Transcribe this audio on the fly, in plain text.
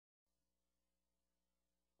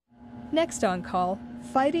Next on Call,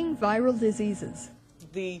 fighting viral diseases.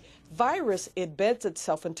 The virus embeds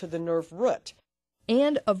itself into the nerve root.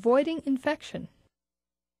 And avoiding infection.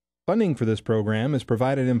 Funding for this program is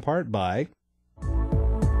provided in part by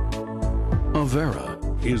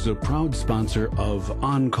Avera is a proud sponsor of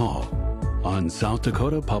On Call on South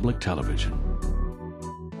Dakota Public Television.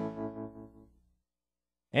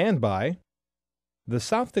 and by the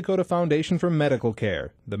South Dakota Foundation for Medical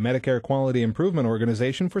Care, the Medicare Quality Improvement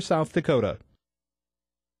Organization for South Dakota.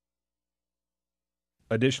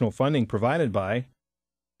 Additional funding provided by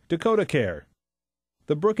Dakota Care,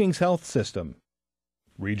 the Brookings Health System,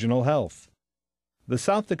 Regional Health, the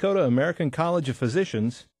South Dakota American College of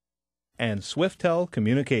Physicians, and Swiftel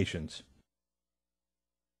Communications.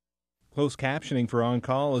 Closed captioning for On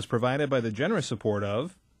Call is provided by the generous support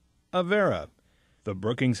of Avera, the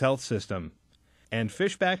Brookings Health System, and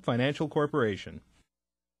Fishback Financial Corporation.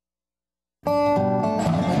 There's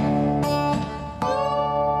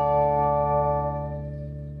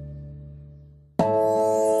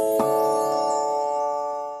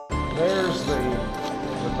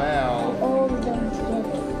the valve. All of them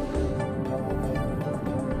together.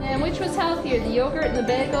 And which was healthier, the yogurt and the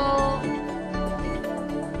bagel? All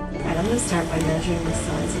right, I'm going to start by measuring the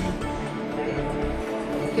size of it.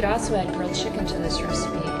 You could also add grilled chicken to this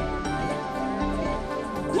recipe.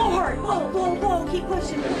 Blow hard! Blow, blow, blow! Keep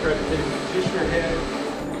pushing. And try to push your head.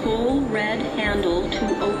 Pull red handle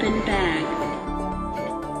to open bag.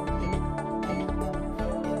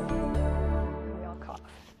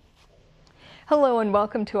 Hello and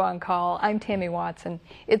welcome to On Call. I'm Tammy Watson.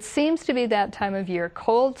 It seems to be that time of year.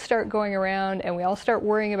 Colds start going around and we all start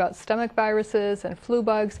worrying about stomach viruses and flu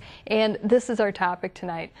bugs, and this is our topic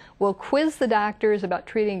tonight. We'll quiz the doctors about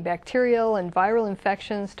treating bacterial and viral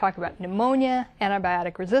infections, talk about pneumonia,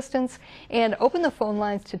 antibiotic resistance, and open the phone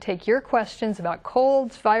lines to take your questions about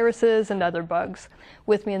colds, viruses, and other bugs.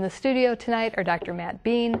 With me in the studio tonight are Dr. Matt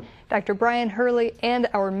Bean, Dr. Brian Hurley, and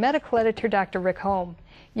our medical editor, Dr. Rick Holm.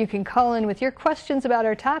 You can call in with your questions about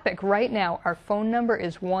our topic right now. Our phone number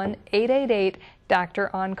is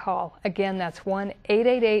 1-888-DOCTOR-ON-CALL. Again, that's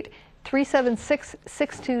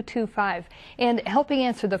 1-888-376-6225. And helping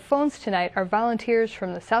answer the phones tonight are volunteers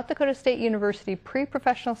from the South Dakota State University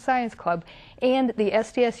Pre-Professional Science Club and the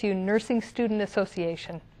SDSU Nursing Student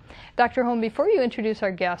Association. Dr. Holm, before you introduce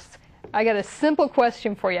our guests, I got a simple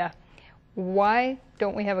question for you. Why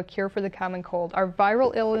don't we have a cure for the common cold? Are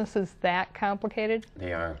viral illnesses that complicated?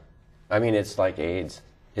 They are. I mean, it's like AIDS.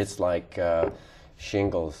 It's like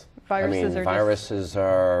shingles. Viruses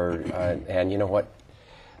are, and you know what?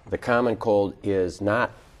 The common cold is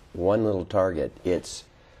not one little target. It's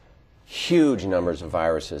huge numbers of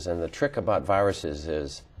viruses, and the trick about viruses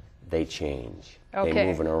is they change. Okay. They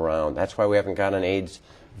move around. That's why we haven't got an AIDS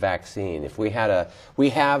vaccine. If we have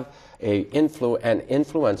an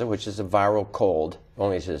influenza, which is a viral cold,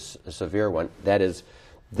 only it's a severe one.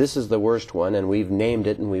 This is the worst one, and we've named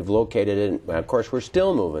it and we've located it. And of course, we're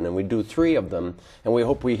still moving, and we do 3 of them, and we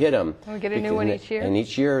hope we hit them. And we get a new one each year. And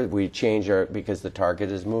each year we change because the target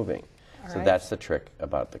is moving. So that's the trick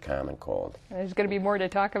about the common cold. There's going to be more to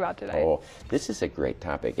talk about today. Oh, this is a great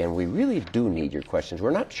topic, and we really do need your questions.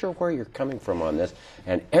 We're not sure where you're coming from on this,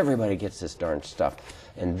 and everybody gets this darn stuff.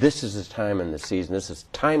 And this is the time in the season. This is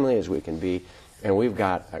timely as we can be, and we've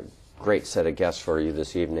got a great set of guests for you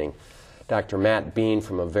this evening. Dr. Matt Bean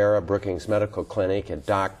from Avera Brookings Medical Clinic, and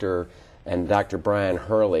Dr. Brian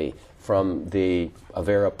Hurley from the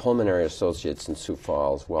Avera Pulmonary Associates in Sioux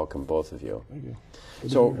Falls. Welcome, both of you. Thank you.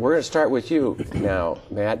 So we're going to start with you now,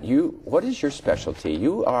 Matt. What is your specialty?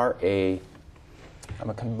 I'm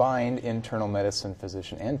a combined internal medicine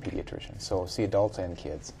physician and pediatrician, so see adults and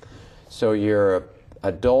kids. So you're an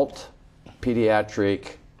adult,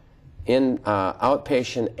 pediatric,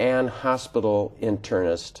 outpatient, and hospital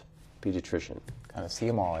internist pediatrician. Kind of see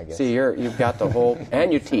them all, I guess. See, you've got the whole,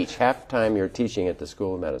 and you teach. Half the time you're teaching at the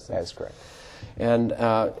School of Medicine. That's correct. And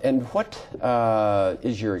what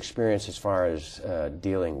is your experience as far as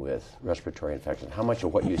dealing with respiratory infections? How much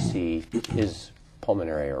of what you see is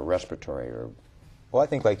pulmonary or respiratory? Well, I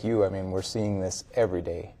think like you, I mean, we're seeing this every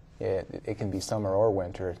day. It can be summer or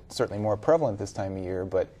winter. It's certainly more prevalent this time of year,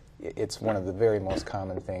 but it's one of the very most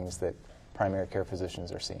common things that primary care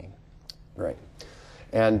physicians are seeing. Right.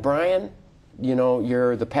 And Brian, you know,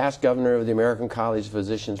 you're the past governor of the American College of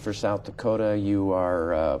Physicians for South Dakota. You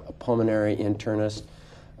are a pulmonary internist.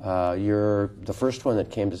 You're the first one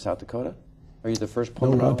that came to South Dakota? Are you the first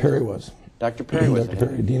pulmonologist? No, Perry was. Dr. Perry was. Dr.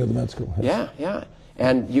 Perry, Dean of the Med School. Yes. Yeah.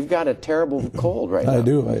 And you've got a terrible cold right now. I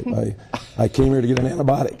do. I came here to get an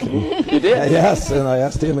antibiotic. You did? Yes, and I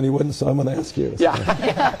asked him and he wouldn't, so I'm going to ask you. Yeah.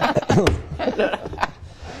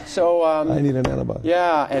 So I need an antibiotic.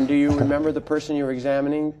 Yeah, and do you remember the person you were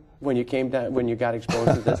examining when you came down, when you got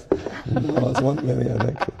exposed to this? Well, it's one many, I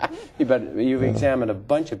think. But you've examined a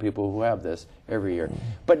bunch of people who have this every year.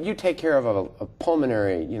 But you take care of a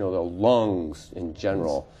pulmonary, you know, the lungs in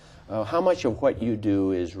general. How much of what you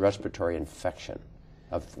do is respiratory infection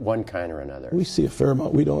of one kind or another? We see a fair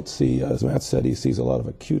amount. We don't see, as Matt said, he sees a lot of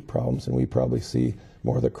acute problems, and we probably see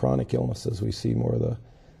more of the chronic illnesses. We see more of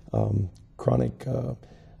the chronic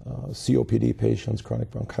COPD patients, chronic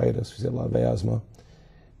bronchitis. We see a lot of asthma.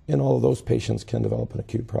 And all of those patients can develop an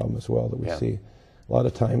acute problem as well that we see. A lot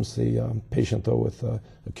of times the patient, though, with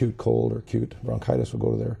acute cold or acute bronchitis will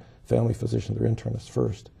go to their family physician, their internist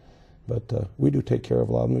first. But we do take care of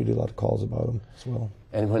a lot of them. We do a lot of calls about them as well.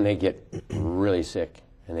 And when they get really sick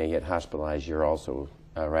and they get hospitalized, you're also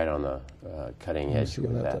right on the cutting edge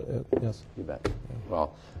with that. Yes. You bet.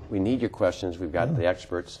 Well, we need your questions. We've got the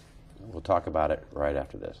experts. We'll talk about it right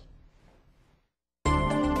after this.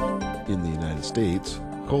 In the United States,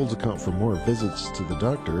 colds account for more visits to the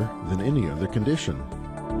doctor than any other condition.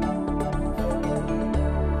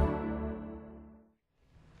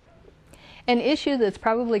 An issue that's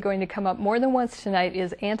probably going to come up more than once tonight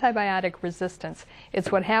is antibiotic resistance.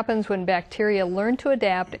 It's what happens when bacteria learn to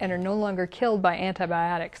adapt and are no longer killed by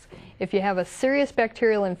antibiotics. If you have a serious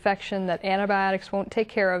bacterial infection that antibiotics won't take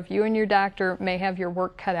care of, you and your doctor may have your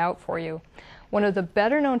work cut out for you. One of the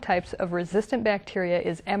better-known types of resistant bacteria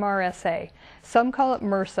is MRSA. Some call it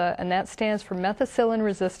MRSA, and that stands for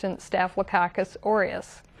methicillin-resistant Staphylococcus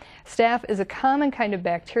aureus. Staph is a common kind of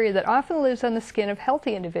bacteria that often lives on the skin of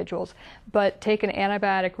healthy individuals, but take an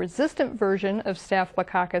antibiotic-resistant version of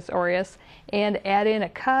Staphylococcus aureus and add in a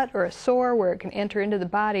cut or a sore where it can enter into the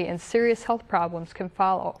body, and serious health problems can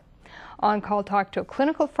follow. On Call talked to a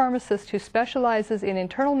clinical pharmacist who specializes in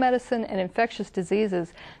internal medicine and infectious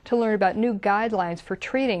diseases to learn about new guidelines for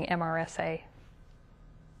treating MRSA.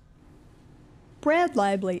 Brad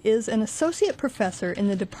Laible is an associate professor in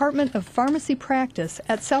the Department of Pharmacy Practice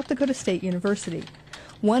at South Dakota State University.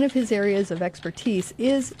 One of his areas of expertise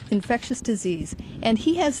is infectious disease, and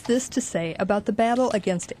he has this to say about the battle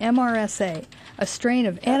against MRSA, a strain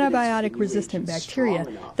of antibiotic-resistant bacteria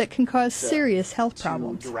that can cause serious health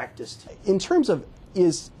problems. In terms of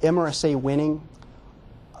is MRSA winning,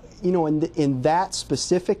 you know, in that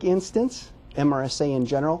specific instance, MRSA in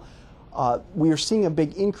general, we are seeing a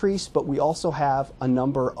big increase, but we also have a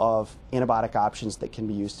number of antibiotic options that can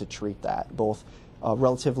be used to treat that, both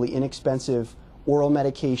relatively inexpensive oral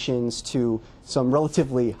medications to some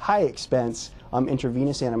relatively high expense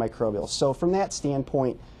intravenous antimicrobials. So from that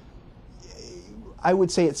standpoint, I would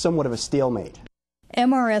say it's somewhat of a stalemate.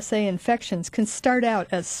 MRSA infections can start out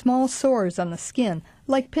as small sores on the skin,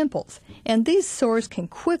 like pimples, and these sores can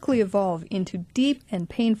quickly evolve into deep and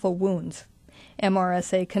painful wounds.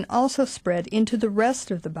 MRSA can also spread into the rest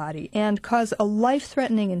of the body and cause a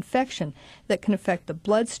life-threatening infection that can affect the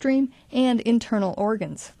bloodstream and internal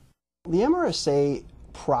organs. The MRSA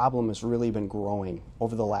problem has really been growing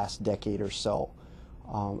over the last decade or so.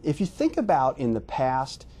 If you think about in the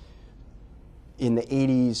past, in the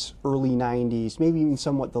 80s, early 90s, maybe even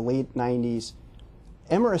somewhat the late 90s,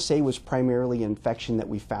 MRSA was primarily an infection that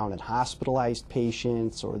we found in hospitalized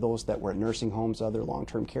patients or those that were at nursing homes, other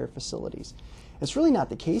long-term care facilities. It's really not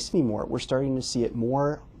the case anymore. We're starting to see it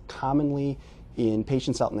more commonly in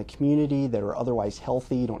patients out in the community that are otherwise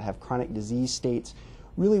healthy, don't have chronic disease states,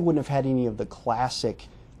 really wouldn't have had any of the classic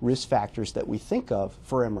risk factors that we think of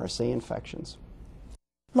for MRSA infections.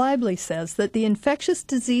 Laible says that the Infectious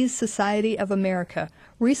Disease Society of America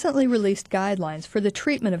recently released guidelines for the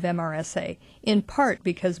treatment of MRSA, in part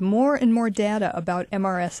because more and more data about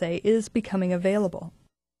MRSA is becoming available.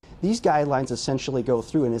 These guidelines essentially go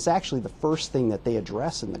through, and it's actually the first thing that they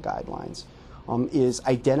address in the guidelines, is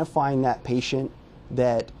identifying that patient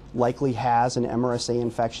that likely has an MRSA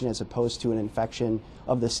infection as opposed to an infection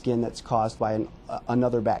of the skin that's caused by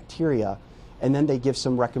another bacteria, and then they give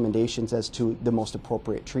some recommendations as to the most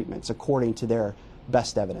appropriate treatments according to their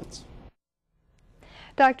best evidence.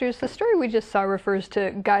 Doctors, the story we just saw refers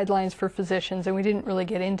to guidelines for physicians, and we didn't really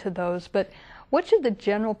get into those, but what should the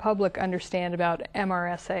general public understand about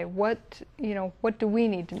MRSA? What do we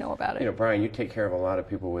need to know about it? You know, Brian, you take care of a lot of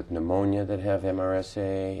people with pneumonia that have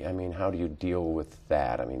MRSA. I mean, how do you deal with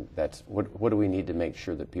that? I mean, what do we need to make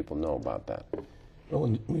sure that people know about that?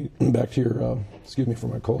 Well, back to your, excuse me for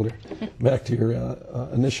my cold here, back to your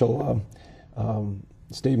initial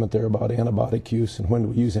statement there about antibiotic use and when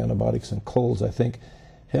we use antibiotics in colds, I think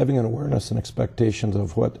having an awareness and expectations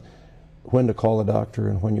of when to call a doctor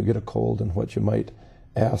and when you get a cold and what you might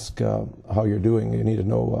ask how you're doing. You need to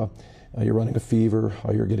know you're running a fever,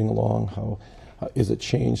 how you're getting along, how is it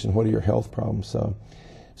changed and what are your health problems?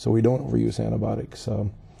 So we don't overuse antibiotics.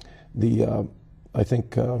 I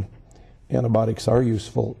think antibiotics are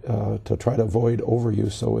useful to try to avoid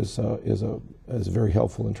overuse, so is very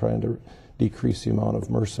helpful in trying to decrease the amount of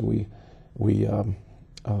MRSA we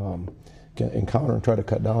can encounter and try to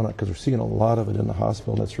cut down on it, because we're seeing a lot of it in the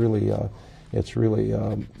hospital, and it's really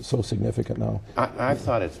so significant now. I've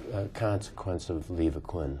thought it's a consequence of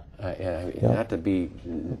levaquin. Not to be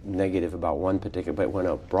negative about one particular, but when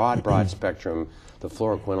a broad spectrum, the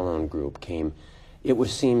fluoroquinolone group came, it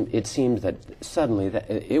seemed that suddenly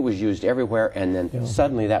it was used everywhere, and then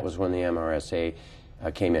suddenly that was when the MRSA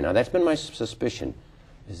came in. Now that's been my suspicion.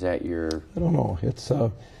 Is that your? I don't know. It's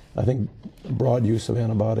I think broad use of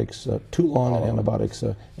antibiotics, too long in antibiotics.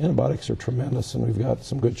 Antibiotics are tremendous, and we've got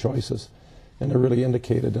some good choices, and they're really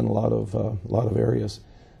indicated in a lot of areas.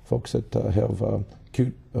 Folks that have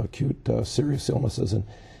acute serious illnesses, and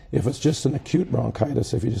if it's just an acute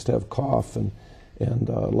bronchitis, if you just have cough and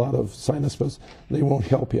a lot of sinus buzz, they won't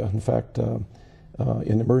help you. In fact, in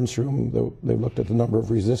the emergency room, they've looked at the number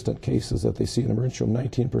of resistant cases that they see in the emergency room.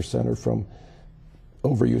 19% are from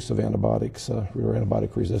overuse of antibiotics, or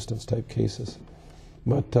antibiotic resistance type cases.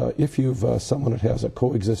 But if you've someone that has a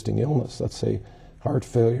coexisting illness, let's say heart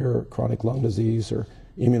failure or chronic lung disease or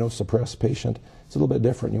immunosuppressed patient, it's a little bit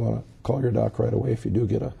different. You want to call your doc right away if you do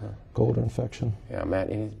get a cold or infection. Yeah, Matt,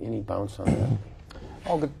 any bounce on that?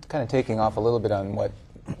 Well, kind of taking off a little bit on what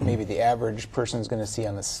maybe the average person is going to see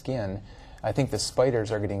on the skin. I think the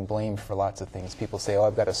spiders are getting blamed for lots of things. People say, oh,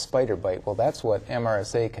 I've got a spider bite. Well, that's what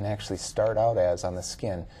MRSA can actually start out as on the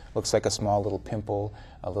skin. Looks like a small little pimple,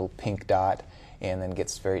 a little pink dot, and then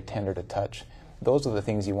gets very tender to touch. Those are the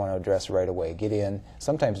things you want to address right away. Get in.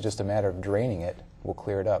 Sometimes just a matter of draining it will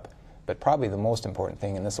clear it up. But probably the most important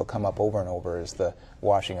thing, and this will come up over and over, is the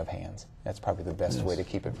washing of hands. That's probably the best way to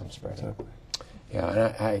keep it from spreading. Exactly.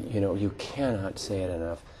 Yeah, and you cannot say it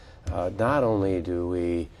enough. Not only do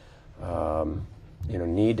we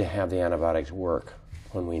need to have the antibiotics work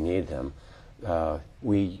when we need them,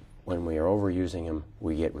 when we are overusing them,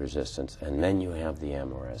 we get resistance, and then you have the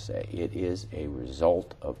MRSA. It is a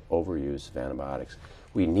result of overuse of antibiotics.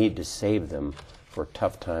 We need to save them for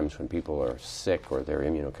tough times when people are sick or they're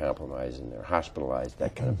immunocompromised and they're hospitalized,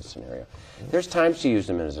 that kind of a scenario. There's times to use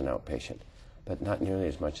them as an outpatient, but not nearly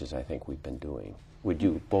as much as I think we've been doing. Would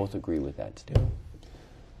you both agree with that still?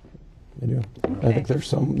 I do. Okay. I think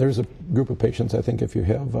there's a group of patients, I think if you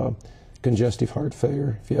have congestive heart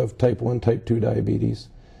failure, if you have type 1, type 2 diabetes,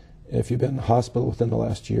 if you've been in the hospital within the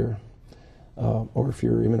last year, or if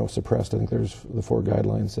you're immunosuppressed, I think there's the 4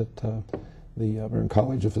 guidelines that the American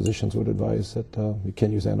College of Physicians would advise that you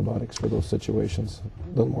can use antibiotics for those situations, a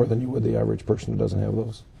little more than you would the average person who doesn't have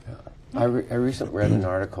those. I recently read an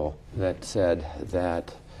article that said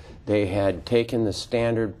that they had taken the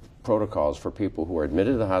standard protocols for people who were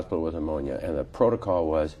admitted to the hospital with pneumonia, and the protocol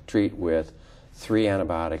was treat with 3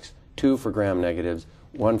 antibiotics, 2 for gram-negatives,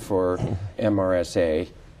 1 for MRSA,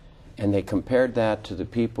 and they compared that to the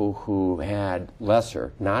people who had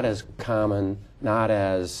lesser, not as common, not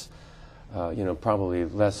as, probably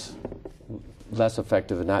less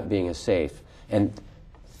effective and not being as safe. And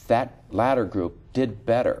that latter group did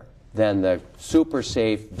better than the super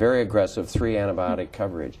safe, very aggressive 3 antibiotic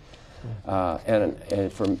coverage.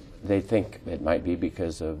 They think it might be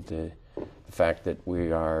because of the fact that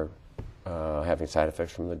we are having side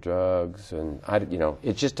effects from the drugs, and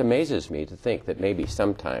it just amazes me to think that maybe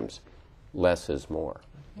sometimes less is more.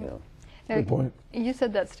 Good point. You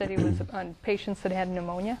said that study was on patients that had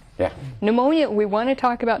pneumonia. Yeah. Pneumonia. We want to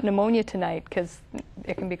talk about pneumonia tonight because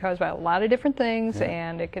it can be caused by a lot of different things,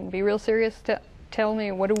 and it can be real serious. Tell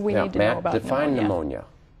me, what do we need to know about Matt, define pneumonia.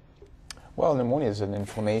 Well, pneumonia is an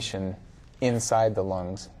inflammation inside the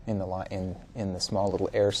lungs, in the small little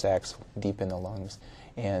air sacs deep in the lungs.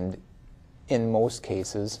 And in most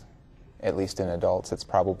cases, at least in adults, it's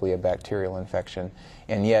probably a bacterial infection.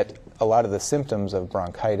 And yet, a lot of the symptoms of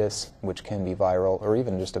bronchitis, which can be viral, or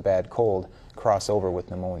even just a bad cold, cross over with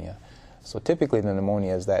pneumonia. So typically the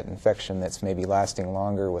pneumonia is that infection that's maybe lasting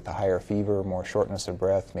longer with a higher fever, more shortness of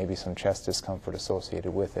breath, maybe some chest discomfort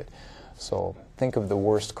associated with it. So think of the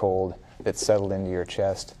worst cold that's settled into your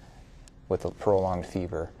chest with a prolonged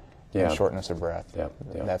fever and shortness of breath.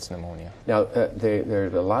 That's pneumonia. Now,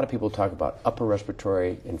 there's a lot of people talk about upper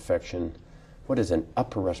respiratory infection. What is an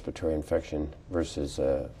upper respiratory infection versus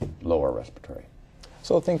a lower respiratory?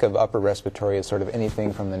 So think of upper respiratory as sort of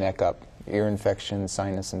anything from the neck up. Ear infections,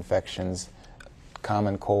 sinus infections,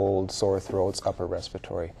 common cold, sore throats, upper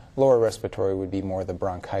respiratory. Lower respiratory would be more the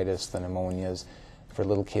bronchitis, the pneumonias. For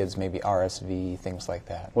little kids, maybe RSV, things like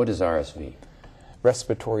that. What is RSV?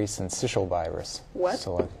 respiratory syncytial virus. What?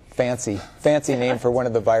 So a fancy name for one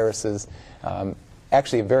of the viruses.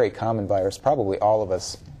 Actually a very common virus. Probably all of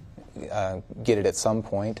us get it at some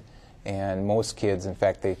point. And most kids, in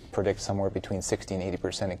fact, they predict somewhere between 60 and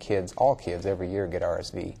 80% of kids, all kids every year get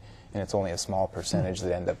RSV. And it's only a small percentage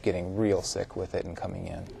that end up getting real sick with it and coming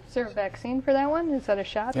in. Is there a vaccine for that one? Is that a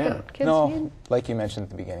shot that kids no, need? like you mentioned at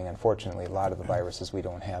the beginning, unfortunately, a lot of the viruses we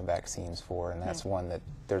don't have vaccines for, and that's one that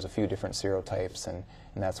there's a few different serotypes, and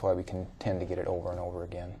that's why we can tend to get it over and over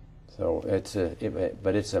again. So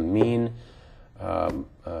but it's a mean, can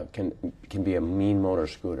be a mean motor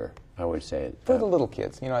scooter, I would say. For the little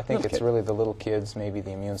kids. You know, I think it's kids. really the little kids, maybe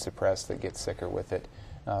the immune suppressed, that get sicker with it.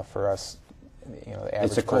 For us, you know, the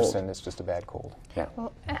average person, it's just a bad cold. Yeah.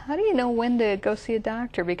 Well, how do you know when to go see a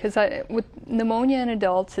doctor? Because with pneumonia in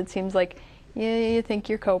adults, it seems like you think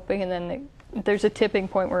you're coping, and then there's a tipping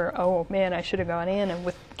point where, oh man, I should have gone in. And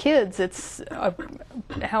with kids, it's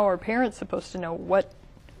how are parents supposed to know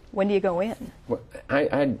when do you go in? Well,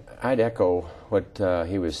 I'd echo what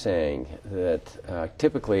he was saying, that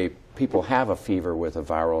typically people have a fever with a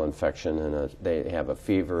viral infection, and they have a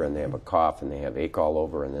fever and they have a cough and they have ache all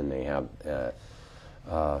over, and then they have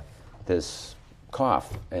this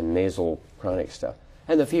cough and nasal chronic stuff.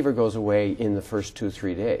 And the fever goes away in the first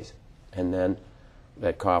 2-3 days. And then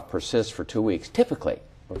that cough persists for 2 weeks, typically,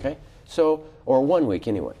 okay? So, or 1 week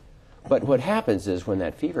anyway. But what happens is when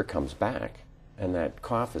that fever comes back and that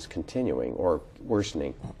cough is continuing or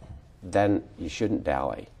worsening, then you shouldn't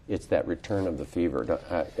dally. It's that return of the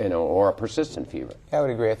fever, you know, or a persistent fever. I would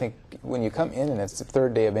agree. I think when you come in and it's the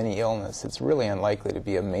third day of any illness, it's really unlikely to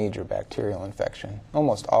be a major bacterial infection.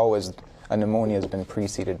 Almost always a pneumonia has been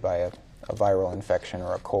preceded by a viral infection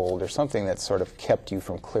or a cold or something that's sort of kept you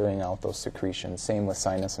from clearing out those secretions. Same with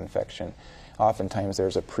sinus infection. Oftentimes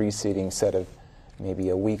there's a preceding set of maybe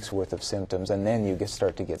a week's worth of symptoms, and then you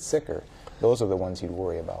start to get sicker. Those are the ones you'd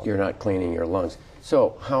worry about. You're not cleaning your lungs.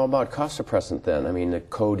 So how about cough suppressant then? I mean, the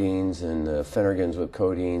codeines and the Phenergans with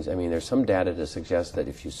codeines. I mean, there's some data to suggest that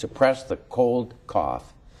if you suppress the cold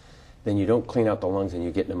cough, then you don't clean out the lungs and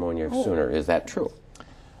you get pneumonia sooner. Is that true?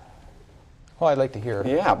 Well, I'd like to hear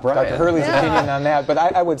Brian. Dr. Hurley's opinion on that, but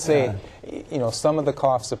I would say, you know, some of the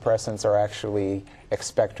cough suppressants are actually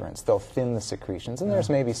expectorants. They'll thin the secretions, and there's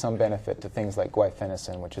maybe some benefit to things like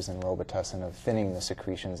guaifenesin, which is in Robitussin, of thinning the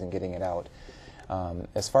secretions and getting it out.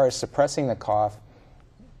 As far as suppressing the cough,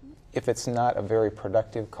 if it's not a very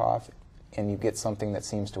productive cough and you get something that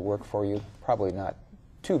seems to work for you, probably not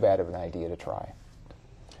too bad of an idea to try.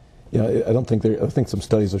 Yeah, I think some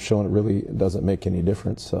studies have shown it really doesn't make any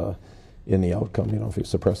difference in the outcome. You know, if you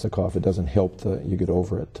suppress the cough, it doesn't help you get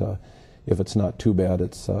over it. If it's not too bad,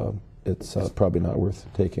 it's probably not worth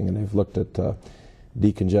taking. And they've looked at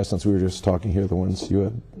decongestants. We were just talking here, the ones you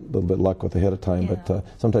had a little bit luck with ahead of time, but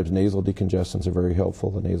sometimes nasal decongestants are very helpful,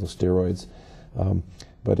 the nasal steroids.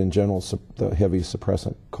 But in general, the heavy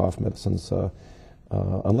suppressant cough medicines,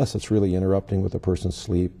 unless it's really interrupting with a person's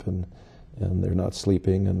sleep and they're not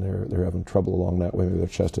sleeping and they're having trouble along that way, maybe their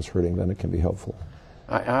chest is hurting, then it can be helpful.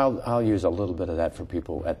 I'll use a little bit of that for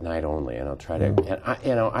people at night only, and I'll try to.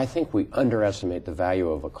 And I think we underestimate the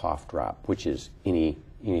value of a cough drop, which is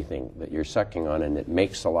anything that you're sucking on, and it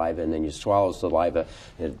makes saliva, and then you swallow saliva.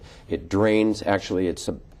 It drains. Actually, it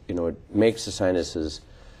makes the sinuses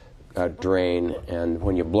drain, and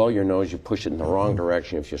when you blow your nose, you push it in the wrong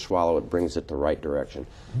direction. If you swallow, it brings it the right direction.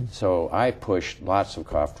 So I pushed lots of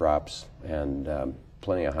cough drops and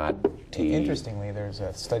plenty of hot tea. Interestingly, there's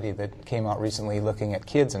a study that came out recently looking at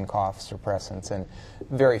kids and cough suppressants, and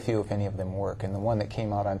very few, if any of them, work. And the one that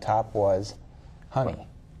came out on top was honey.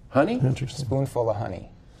 Honey? Interesting. A spoonful of honey.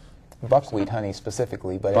 Buckwheat honey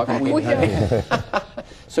specifically, but buckwheat honey.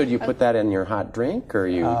 So do you put that in your hot drink, or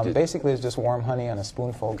you? Basically, it's just warm honey on a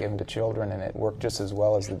spoonful given to children, and it worked just as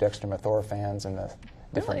well as the dextromethorphans and the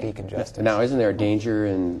different decongestants. Now, isn't there a danger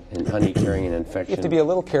in honey carrying an infection? You have to be a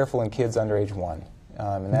little careful in kids under age 1.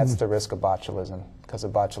 And that's the risk of botulism, because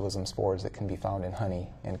of botulism spores that can be found in honey.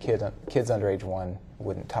 And kids under age 1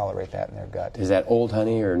 wouldn't tolerate that in their gut. Is that old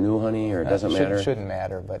honey or new honey, or it doesn't matter? It shouldn't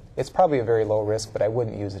matter, but it's probably a very low risk, but I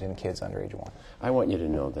wouldn't use it in kids under age 1. I want you to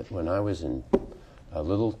know that when I was a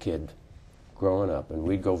little kid growing up, and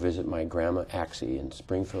we'd go visit my grandma Axie in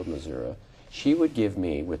Springfield, Missouri, she would give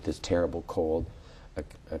me, with this terrible cold, a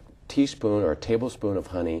teaspoon or a tablespoon of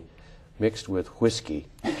honey mixed with whiskey,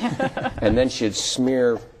 and then she'd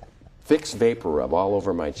smear Vicks Vapor Rub all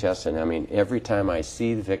over my chest. And I mean, every time I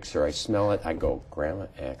see the Vicks or I smell it, I go, "Grandma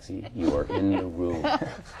Axie, you are in the room."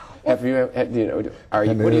 What do you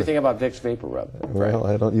think about Vicks Vapor Rub? Well,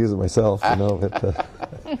 I don't use it myself, but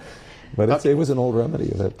it was an old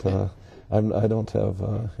remedy that I don't have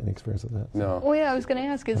any experience with that. No. Oh yeah, I was going to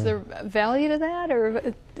ask, is there value to that,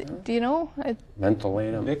 or do you know?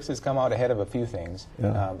 Mentholate them. Vicks has come out ahead of a few things,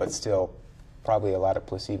 but still probably a lot of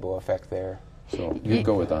placebo effect there. So you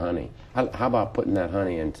go with the honey. How about putting that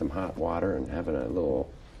honey in some hot water and having a little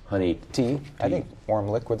honey tea? I think warm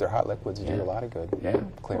liquids or hot liquids do a lot of good,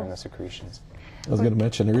 clearing the secretions. I was going to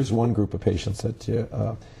mention there is one group of patients that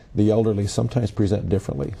the elderly sometimes present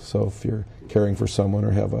differently. So if you're caring for someone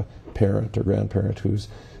or have a parent or grandparent who's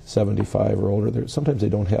 75 or older, sometimes they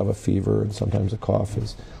don't have a fever and sometimes a cough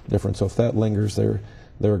is different. So if that lingers, they're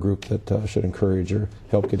a group that should encourage or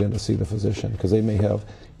help get in to see the physician, because they may have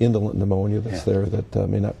indolent pneumonia that's there that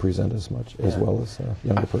may not present as much as well as a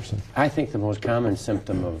younger person. I think the most common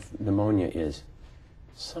symptom of pneumonia is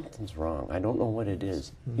something's wrong. I don't know what it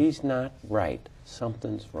is. He's not right.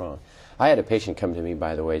 Something's wrong. I had a patient come to me,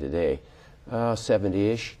 by the way, today,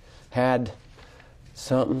 70-ish, had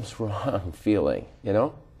something's wrong feeling, you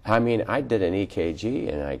know? I mean, I did an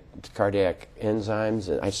EKG and cardiac enzymes,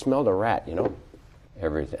 and I smelled a rat, you know?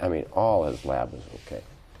 Everything. I mean, all his lab was okay.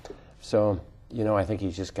 So, you know, I think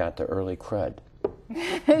he's just got the early crud.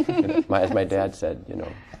 As my dad said, you know,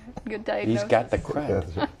 good diagnosis. He's got the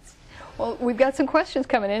crud. Well, we've got some questions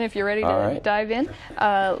coming in if you're ready to dive in.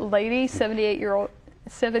 Lady, 78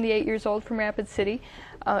 years old from Rapid City.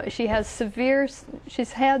 She's had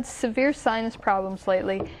severe sinus problems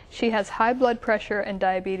lately. She has high blood pressure and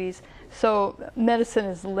diabetes, so medicine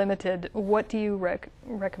is limited. What do you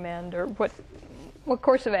recommend, or what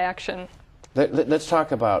course of action? Let's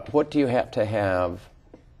talk about what do you have to have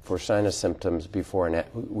for sinus symptoms before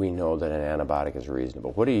we know that an antibiotic is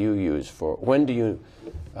reasonable. What do you use for, when do you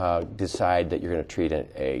decide that you're going to treat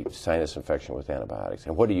a sinus infection with antibiotics?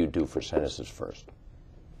 And what do you do for sinuses first?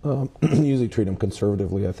 Usually treat them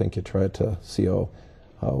conservatively. I think you try to see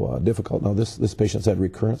how difficult. Now this patient's had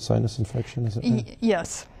recurrent sinus infection, is it right?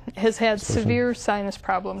 Yes, has had severe sinus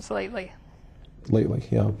problems lately.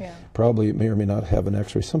 Yeah. Probably may or may not have an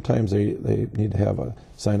x-ray. Sometimes they need to have a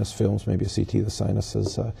sinus films, maybe a CT of the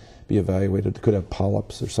sinuses, be evaluated. They could have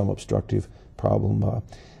polyps or some obstructive problem.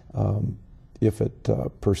 If it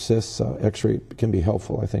persists, x-ray can be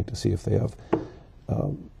helpful, I think, to see if they have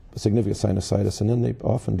significant sinusitis, and then they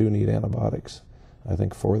often do need antibiotics, I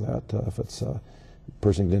think, for that. If it's a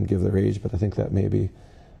person didn't give their age, but I think that may be,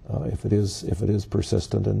 if it is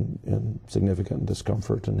persistent and significant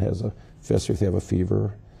discomfort and has a fissure, if they have a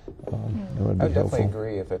fever, it would be I definitely helpful.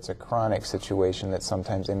 agree if it's a chronic situation that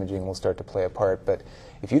sometimes imaging will start to play a part, but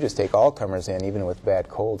if you just take all comers in, even with bad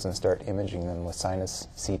colds, and start imaging them with sinus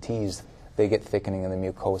CTs, they get thickening in the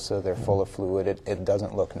mucosa, they're full of fluid, it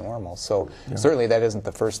doesn't look normal. So certainly that isn't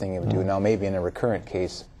the first thing you would do. Now maybe in a recurrent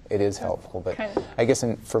case it is helpful, but I guess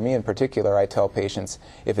for me in particular, I tell patients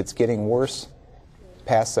if it's getting worse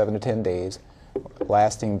past 7 to 10 days,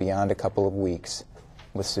 lasting beyond a couple of weeks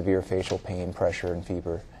with severe facial pain, pressure, and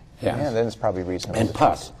fever, then it's probably reasonable. And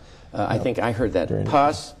pus. I think I heard that.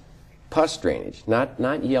 Drainage. Pus drainage,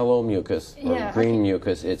 not yellow mucus or green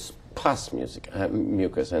mucus, it's pus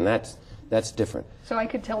mucus, and that's different. So I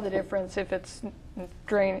could tell the difference if it's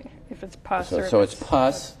if it's pus so it's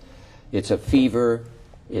pus, it's a fever,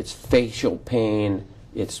 it's facial pain,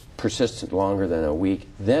 it's persistent longer than a week,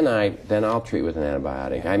 then I'll treat with an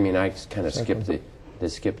antibiotic. I mean, I kind of skip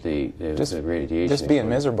the radiation. Just being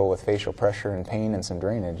miserable with facial pressure and pain and some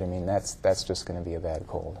drainage, I mean, that's just going to be a bad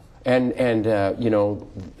cold. And you know,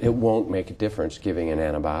 it won't make a difference giving an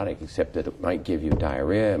antibiotic, except that it might give you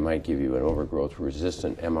diarrhea, it might give you an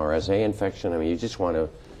overgrowth-resistant MRSA infection. I mean,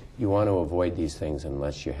 you want to avoid these things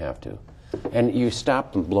unless you have to. And you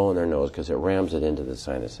stop them blowing their nose because it rams it into the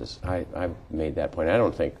sinuses. I've made that point. I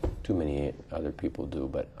don't think too many other people do,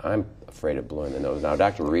 but I'm afraid of blowing the nose. Now,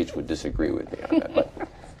 Dr. Reach would disagree with me on that. But.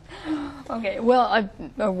 Okay, well,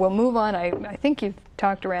 we'll move on. I think you've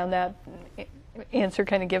talked around that answer,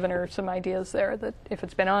 kind of given her some ideas there, that if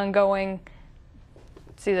it's been ongoing,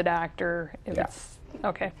 see the doctor. If it's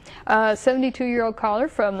okay. 72-year-old caller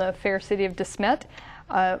from the fair city of De Smet.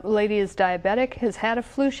 Lady is diabetic, has had a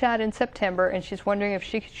flu shot in September, and she's wondering if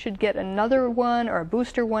she should get another one or a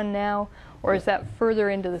booster one now, or is that further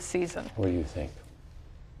into the season? What do you think?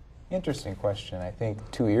 Interesting question. I think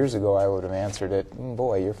 2 years ago I would have answered it,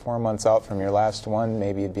 boy, you're 4 months out from your last one,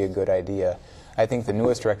 maybe it'd be a good idea. I think the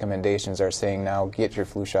newest recommendations are saying now get your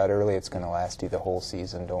flu shot early, it's going to last you the whole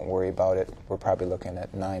season, don't worry about it. We're probably looking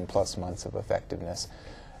at 9+ months of effectiveness.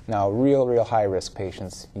 Now, real high-risk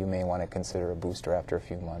patients, you may want to consider a booster after a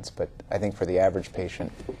few months, but I think for the average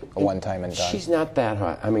patient, a one-time and done. She's not that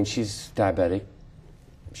high. I mean, she's diabetic.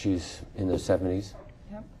 She's in the 70s.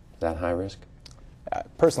 Yep. That high risk?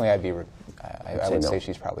 Personally, I would say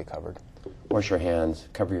she's probably covered. Wash your hands,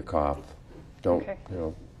 cover your cough. Don't, you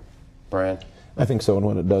know, Brian? I think so, and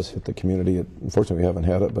when it does hit the community, unfortunately we haven't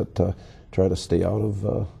had it, but try to stay out of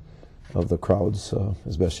the crowds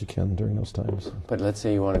as best you can during those times. But let's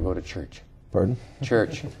say you want to go to church. Pardon?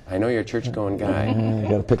 Church. I know you're a church-going guy. You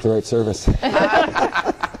got to pick the right service.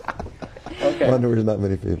 Okay. Wonder there's not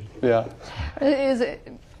many people. Yeah.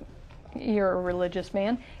 You're a religious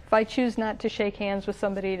man. If I choose not to shake hands with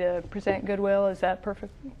somebody to present goodwill, is that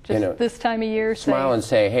perfect? Just this time of year? Smile and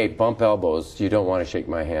say, hey, bump elbows. You don't want to shake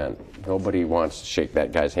my hand. Nobody wants to shake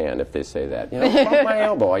that guy's hand if they say that. You know, bump my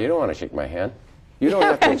elbow. You don't want to shake my hand. You don't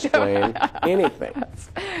have to explain anything.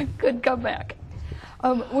 Good comeback.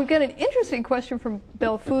 We've got an interesting question from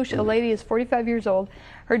Belle Fouche. A lady is 45 years old.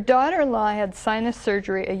 Her daughter-in-law had sinus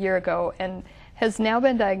surgery a year ago and has now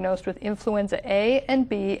been diagnosed with influenza A and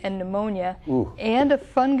B and pneumonia and a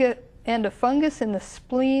fungus in the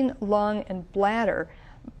spleen, lung, and bladder,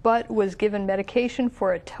 but was given medication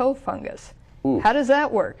for a toe fungus. How does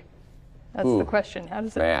that work? That's the question. How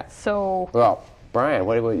does it? So. Well, Brian,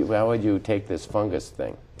 how would you take this fungus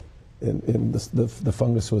thing? The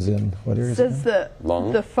fungus was in what area? It says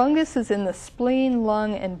lung? The fungus is in the spleen,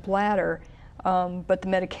 lung, and bladder, but the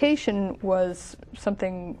medication was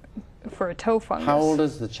something for a toe fungus. How old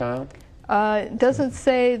is the child? It doesn't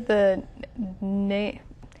say the name.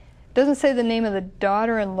 Doesn't say the name of the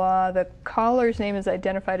daughter-in-law. The caller's name is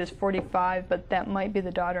identified as 45, but that might be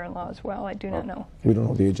the daughter-in-law as well. I do not know. We don't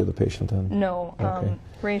know the age of the patient then? No. Okay.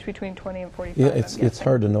 Range between 20 and 45. Yeah, it's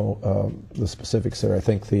hard to know the specifics there. I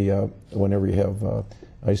think whenever you have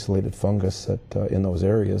isolated fungus in those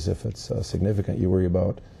areas, if it's significant, you worry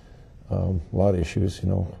about a lot of issues, you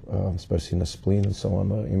know, especially in the spleen and so on,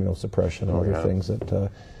 immunosuppression and other things that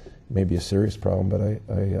may be a serious problem. But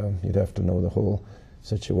you'd have to know the whole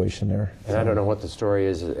situation there. And I don't know what the story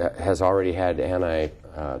is. It has already had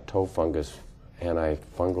anti-toe fungus,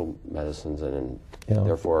 antifungal medicines, and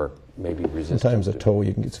therefore maybe resistant. Sometimes a toe,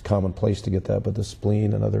 it's a common place to get that, but the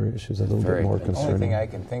spleen and other issues are a little bit more concerning. The only thing I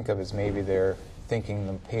can think of is maybe they're thinking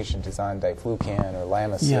the patient is on diflucan or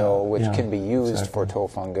Lamisil, which can be used for toe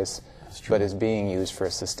fungus, but is being used for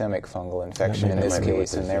a systemic fungal infection in this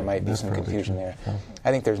case, and there might be some confusion there. I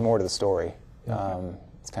think there's more to the story.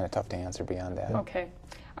 It's kind of tough to answer beyond that. Okay.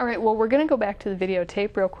 All right, well, we're going to go back to the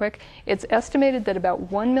videotape real quick. It's estimated that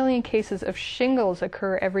about 1 million cases of shingles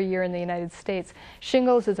occur every year in the United States.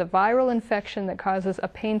 Shingles is a viral infection that causes a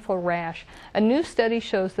painful rash. A new study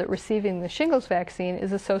shows that receiving the shingles vaccine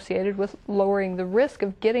is associated with lowering the risk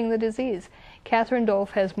of getting the disease. Catherine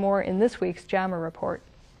Dolph has more in this week's JAMA report.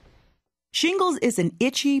 Shingles is an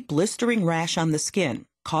itchy, blistering rash on the skin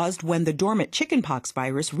caused when the dormant chickenpox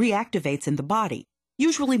virus reactivates in the body,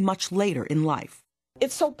 usually much later in life.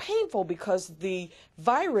 It's so painful because the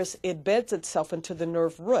virus embeds itself into the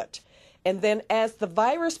nerve root. And then as the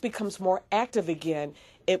virus becomes more active again,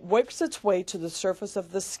 it works its way to the surface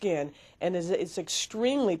of the skin, and it's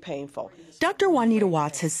extremely painful. Dr. Juanita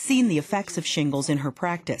Watts has seen the effects of shingles in her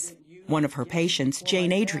practice. One of her patients,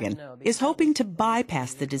 Jane Adrian, is hoping to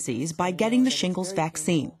bypass the disease by getting the shingles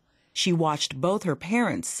vaccine. She watched both her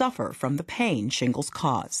parents suffer from the pain shingles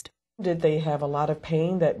caused. Did they have a lot of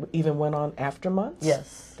pain that even went on after months?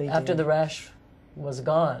 Yes. They after did. the rash was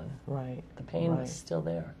gone, the pain was still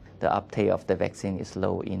there. The uptake of the vaccine is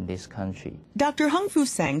low in this country. Dr. Hung Fu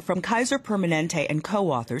Seng from Kaiser Permanente and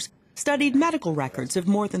co-authors studied medical records of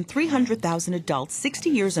more than 300,000 adults 60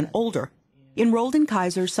 years and older enrolled in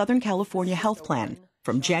Kaiser's Southern California Health Plan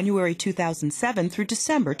from January 2007 through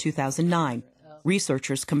December 2009.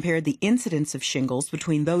 Researchers compared the incidence of shingles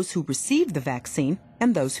between those who received the vaccine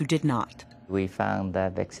and those who did not. We found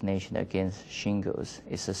that vaccination against shingles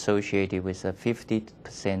is associated with a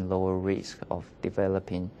 50% lower risk of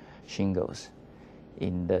developing shingles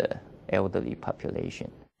in the elderly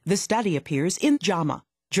population. The study appears in JAMA,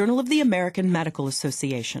 Journal of the American Medical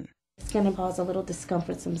Association. It's going to cause a little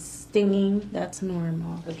discomfort, some stinging. That's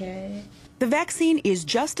normal, okay? The vaccine is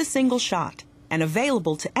just a single shot and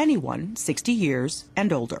available to anyone 60 years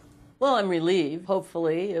and older. Well, I'm relieved.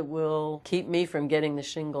 Hopefully it will keep me from getting the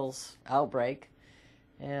shingles outbreak.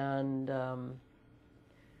 And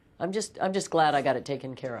I'm just glad I got it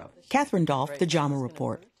taken care of. Catherine Dolph, the JAMA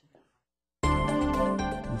Report.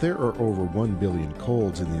 There are over 1 billion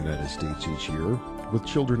colds in the United States each year, with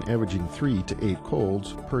children averaging 3 to 8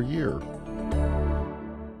 colds per year.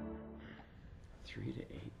 3 to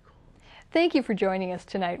 8 colds. Thank you for joining us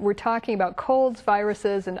tonight. We're talking about colds,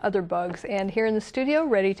 viruses, and other bugs. And here in the studio,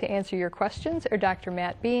 ready to answer your questions, are Dr.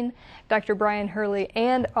 Matt Bean, Dr. Brian Hurley,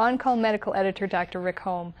 and on-call medical editor, Dr. Rick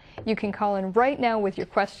Holm. You can call in right now with your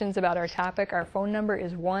questions about our topic. Our phone number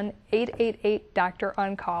is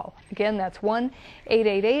 1-888-DOCTOR-ON-CALL. Again, that's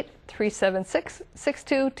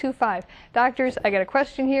 1-888-376-6225. Doctors, I got a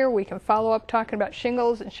question here. We can follow up talking about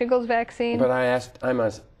shingles and shingles vaccine. But I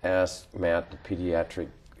must ask Matt, the pediatric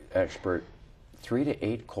expert, 3 to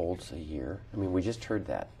 8 colds a year. I mean, we just heard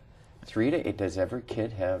that. 3 to 8. Does every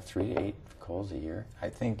kid have 3 to 8 colds a year? I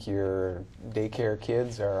think your daycare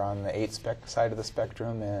kids are on the 8 side of the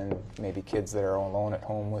spectrum, and maybe kids that are alone at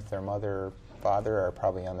home with their mother or father are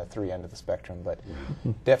probably on the 3 end of the spectrum. But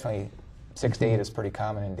definitely 6 to 8 is pretty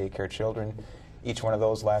common in daycare children. Each one of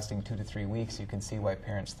those lasting 2 to 3 weeks, you can see why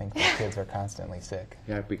parents think their kids are constantly sick.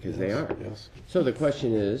 Yeah, because they are. Yes. So the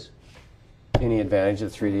question is, any advantage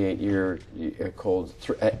of 3 to 8 year colds,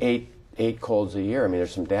 8 colds a year? I mean,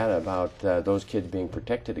 there's some data about those kids being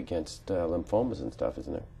protected against lymphomas and stuff,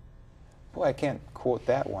 isn't there? Well, I can't quote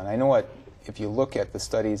that one. I know what, if you look at the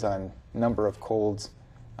studies on number of colds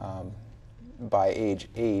by age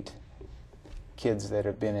 8, kids that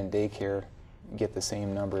have been in daycare get the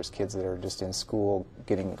same number as kids that are just in school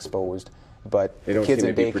getting exposed. But kids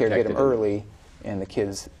in daycare get them early, and the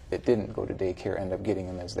kids that didn't go to daycare end up getting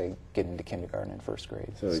them as they get into kindergarten and first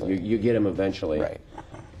grade. So you get them eventually, right?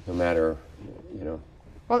 No matter, you know.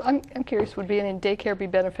 Well, I'm curious, would being in daycare be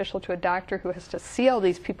beneficial to a doctor who has to see all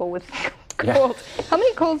these people with colds? Yeah. How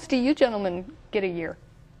many colds do you gentlemen get a year?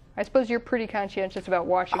 I suppose you're pretty conscientious about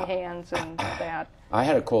washing hands and that. I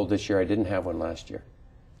had a cold this year. I didn't have one last year.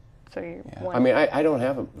 So you. Yeah. I mean, I don't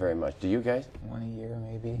have them very much. Do you guys? One a year,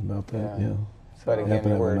 maybe. About that, yeah. But again,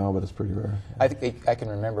 now, but it's pretty rare. I think I can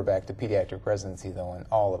remember back to pediatric residency though, and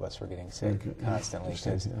all of us were getting sick constantly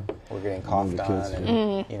because we're getting coughed on,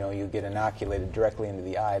 and you know, you get inoculated directly into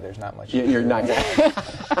the eye. There's not much. You're not.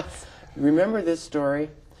 Remember this story?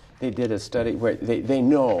 They did a study where they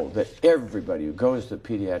know that everybody who goes to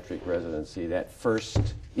pediatric residency, that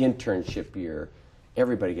first internship year,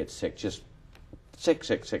 everybody gets sick, just sick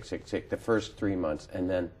the first 3 months, and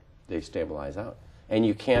then they stabilize out. And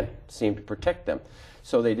you can't seem to protect them.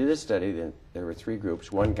 So they did a study. There were 3 groups.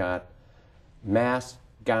 One got mask,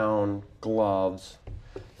 gown, gloves.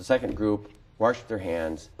 The second group washed their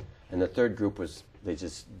hands. And the third group was, they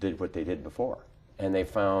just did what they did before. And they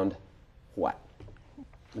found what?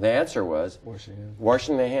 The answer was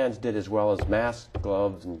washing their hands did as well as masks,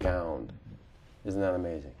 gloves, and gown. Isn't that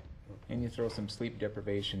amazing? And you throw some sleep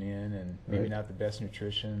deprivation in, and maybe not the best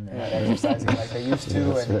nutrition. They're not exercising like they used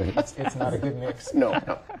to, and it's not a good mix. No.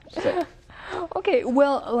 Okay,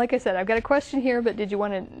 well, like I said, I've got a question here, but did you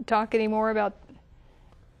want to talk any more about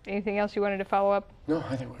anything else you wanted to follow up? No,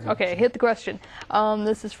 I think we're good. Okay, hit the question.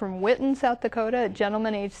 This is from Witten, South Dakota, a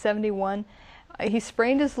gentleman age 71. He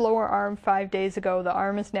sprained his lower arm 5 days ago. The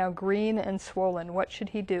arm is now green and swollen. What should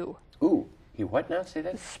he do? Ooh. He what now? Say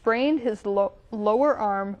that? Sprained his lower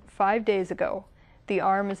arm 5 days ago. The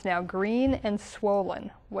arm is now green and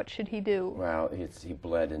swollen. What should he do? Well, he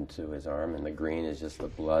bled into his arm, and the green is just the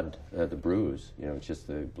blood, the bruise. You know, it's just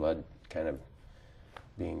the blood kind of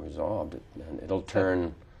being resolved. And it'll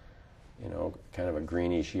turn, you know, kind of a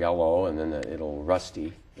greenish yellow, and then it'll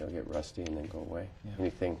rusty. It'll get rusty and then go away. Yeah.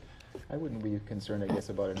 Anything? I wouldn't be concerned, I guess,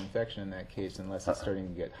 about an infection in that case unless it's starting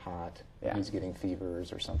to get hot. Yeah. He's getting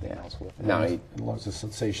fevers or something else with it. No, as long as the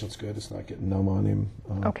sensation's good, it's not getting numb on him.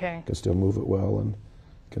 Okay. Can still move it well and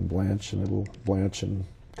can blanch, and it'll blanch and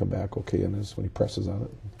come back okay when he presses on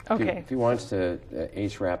it. Okay. If he wants to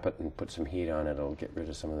ace wrap it and put some heat on it, it'll get rid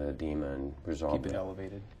of some of the edema and resolve it. Keep it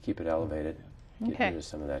elevated. Keep it elevated. Okay. Get rid of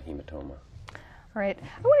some of that hematoma. All right.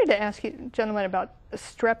 I wanted to ask you, gentlemen, about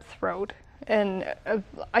strep throat. And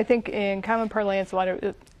I think in common parlance,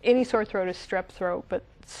 any sore throat is strep throat, but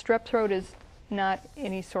strep throat is not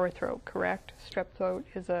any sore throat, correct? Strep throat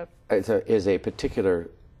is a particular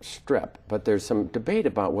strep, but there's some debate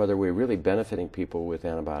about whether we're really benefiting people with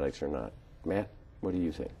antibiotics or not. Matt, what do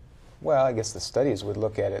you think? Well, I guess the studies would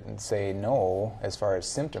look at it and say no. As far as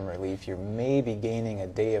symptom relief, you're maybe gaining a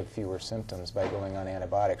day of fewer symptoms by going on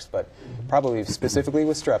antibiotics, but probably specifically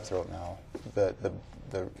with strep throat now.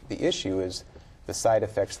 The issue is the side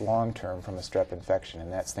effects long-term from a strep infection,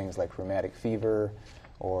 and that's things like rheumatic fever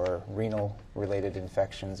or renal-related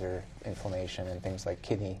infections or inflammation and things like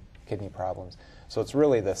kidney problems. So it's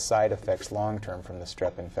really the side effects long-term from the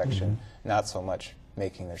strep infection, not so much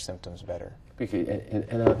making their symptoms better.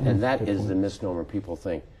 And that is the misnomer. People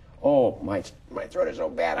think, oh, my throat is so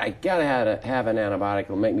bad, I gotta have an antibiotic,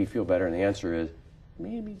 it'll make me feel better, and the answer is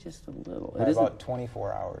maybe just a little. About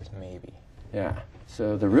 24 hours, maybe. Yeah.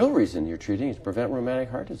 So the real reason you're treating is to prevent rheumatic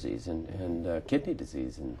heart disease and kidney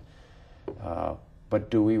disease. But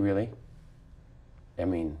do we really? I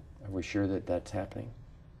mean, are we sure that that's happening?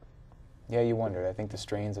 Yeah, you wonder. I think the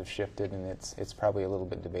strains have shifted, and it's probably a little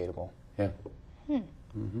bit debatable. Yeah.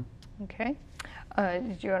 Okay.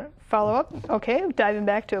 Did you want to follow up? Okay, diving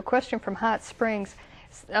back to a question from Hot Springs.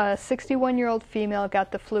 A 61-year-old female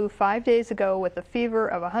got the flu 5 days ago with a fever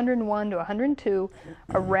of 101 to 102.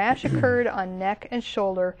 A rash occurred on neck and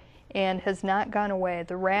shoulder and has not gone away.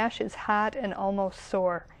 The rash is hot and almost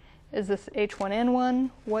sore. Is this H1N1?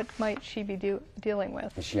 What might she be dealing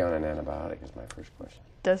with? Is she on an antibiotic is my first question.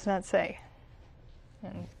 Does not say.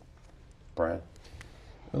 And Brian?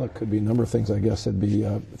 Well, it could be a number of things, I guess. It'd be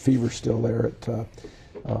fever still there.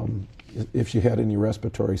 If she had any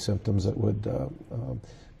respiratory symptoms that would,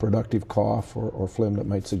 productive cough or phlegm that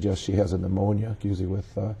might suggest she has a pneumonia, usually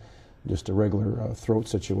with just a regular throat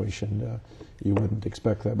situation, you wouldn't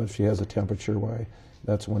expect that. But if she has a temperature, why,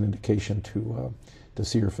 that's one indication to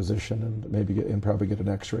see her physician and maybe probably get an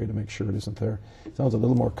x-ray to make sure it isn't there. It sounds a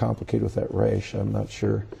little more complicated with that rash. I'm not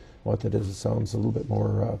sure what that is. It sounds a little bit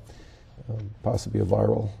more possibly a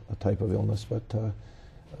viral type of illness, but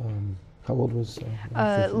how old was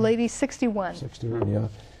lady 61. 61, yeah.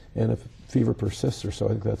 And if fever persists or so, I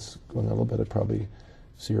think that's going on a little bit. I'd probably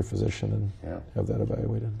see your physician and have that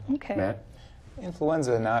evaluated. Okay. Matt?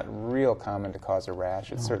 Influenza, not real common to cause a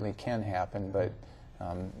rash. It certainly can happen, but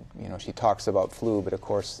you know, she talks about flu, but of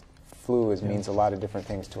course flu means a lot of different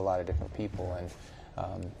things to a lot of different people, and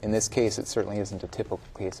in this case it certainly isn't a typical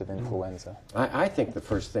case of influenza. I think the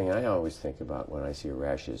first thing I always think about when I see a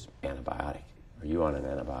rash is antibiotic. Are you on an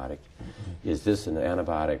antibiotic? Is this an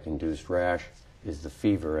antibiotic-induced rash? Is the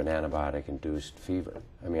fever an antibiotic-induced fever?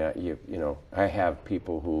 I mean, you know, I have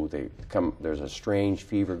people who there's a strange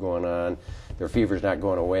fever going on. Their fever's not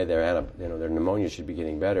going away. Their pneumonia should be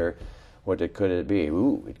getting better. Could it be?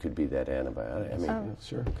 Ooh, it could be that antibiotic. I mean,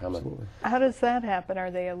 sure, absolutely. How does that happen? Are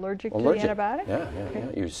they allergic to the antibiotic?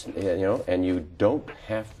 Yeah. You know, and you don't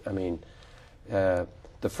have. I mean,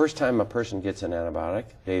 the first time a person gets an antibiotic,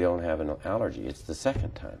 they don't have an allergy. It's the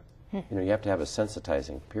second time. You know, you have to have a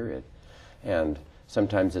sensitizing period, and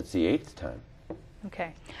sometimes it's the 8th time.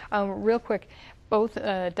 Okay. Real quick, both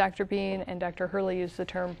Dr. Bean and Dr. Hurley use the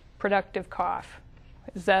term productive cough.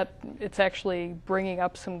 Is that it's actually bringing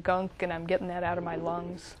up some gunk and I'm getting that out of my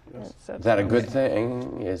lungs? Yes. Is that a good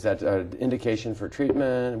thing? Is that an indication for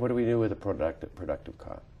treatment? What do we do with a productive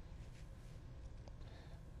cough?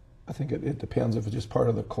 I think it depends. If it's just part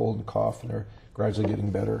of the cold and cough and they're gradually getting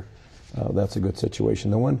better, that's a good situation.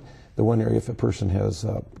 The one area, if a person has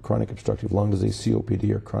chronic obstructive lung disease, COPD,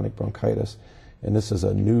 or chronic bronchitis, and this is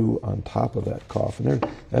a new on top of that cough, and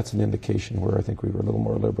that's an indication where I think we were a little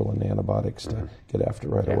more liberal in antibiotics to get after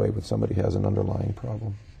right away when somebody has an underlying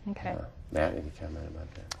problem. Okay. Matt, any comment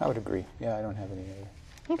about that? I would agree. Yeah, I don't have any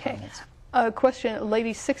Okay. A question,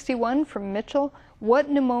 lady 61 from Mitchell. What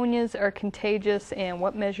pneumonias are contagious and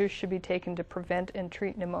what measures should be taken to prevent and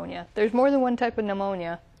treat pneumonia? There's more than one type of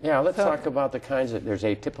pneumonia. Yeah, let's talk about the kinds there's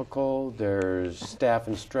atypical, there's staph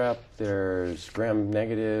and strep, there's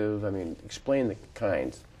gram-negative. I mean, explain the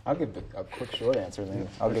kinds. I'll give a quick short answer, then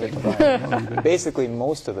I'll give it to Brian. Basically,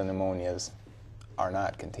 most of the pneumonias are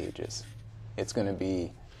not contagious. It's going to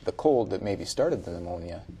be the cold that maybe started the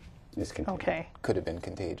pneumonia could have been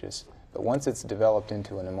contagious. But once it's developed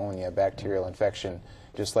into a pneumonia, a bacterial infection,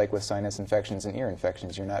 just like with sinus infections and ear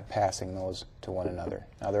infections, you're not passing those to one another.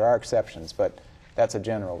 Now, there are exceptions, but that's a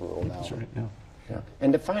general rule now. That's right, yeah.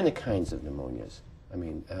 And define the kinds of pneumonias. I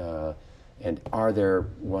mean, and are there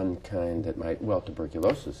one kind that might, well,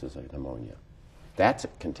 tuberculosis is a pneumonia. That's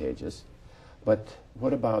contagious. But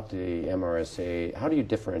what about the MRSA? How do you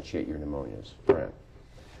differentiate your pneumonias, Brian?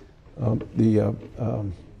 I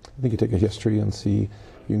think you take a history and see.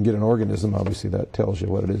 You can get an organism, obviously that tells you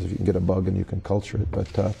what it is. If you can get a bug and you can culture it,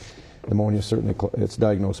 but pneumonia certainly, it's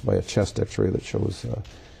diagnosed by a chest x-ray that shows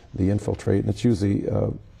the infiltrate, and it's usually,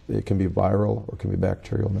 it can be viral or it can be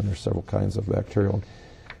bacterial, and then there's several kinds of bacterial.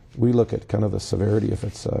 We look at kind of the severity, if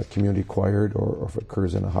it's community acquired or if it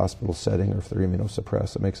occurs in a hospital setting or if they're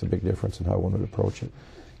immunosuppressed. It makes a big difference in how one would approach it.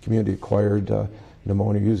 Community acquired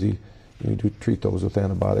pneumonia, usually you do treat those with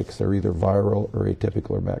antibiotics. They're either viral or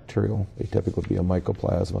atypical or bacterial. Atypical would be a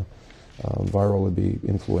mycoplasma. Viral would be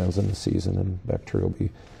influenza in the season, and bacterial would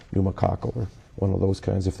be pneumococcal or one of those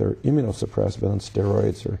kinds. If they're immunosuppressed, but on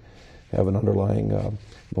steroids or have an underlying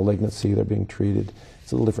malignancy, they're being treated.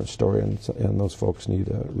 It's a little different story, and those folks need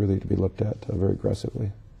really to be looked at very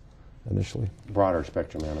aggressively initially. Broader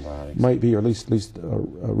spectrum antibiotics. Might be, or at least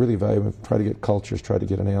really evaluate, try to get cultures, try to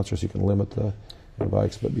get an answer so you can limit the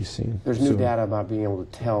antibiotics, but be seen. There's new soon. data about being able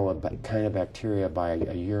to tell a kind of bacteria by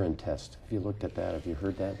a urine test. Have you looked at that? Have you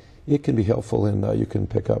heard that? It can be helpful, and you can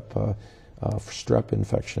pick up strep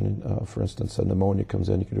infection. For instance, a pneumonia comes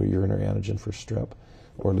in, you can do a urinary antigen for strep,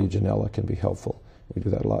 or Legionella can be helpful. We do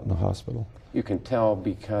that a lot in the hospital. You can tell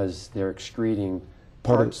because they're excreting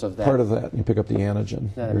Part parts of that. Part of that, you pick up the antigen.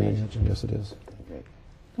 Isn't that urinary amazing? antigen, yes, it is. Great.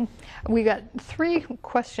 We got 3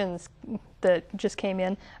 questions that just came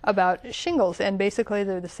in about shingles, and basically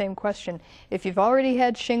they're the same question. If you've already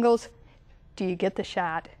had shingles, do you get the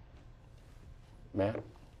shot? Matt?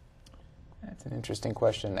 That's an interesting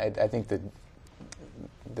question. I think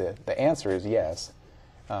the answer is yes.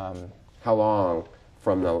 How long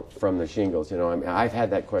from the shingles? You know, I mean, I've had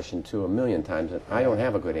that question too a million times, and I don't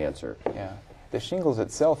have a good answer. Yeah. The shingles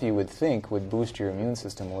itself, you would think, would boost your immune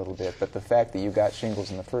system a little bit, but the fact that you got shingles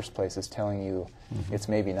in the first place is telling you it's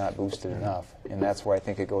maybe not boosted enough. And that's where I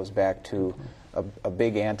think it goes back to a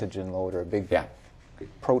big antigen load or a big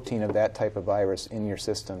protein of that type of virus in your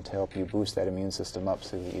system to help you boost that immune system up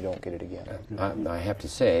so that you don't get it again. I have to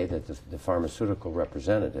say that the pharmaceutical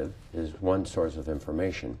representative is one source of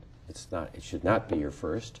information. It should not be your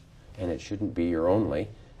first, and it shouldn't be your only,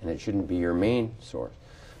 and it shouldn't be your main source.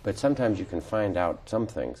 But sometimes you can find out some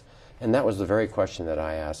things. And that was the very question that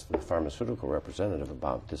I asked the pharmaceutical representative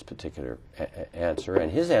about this particular answer.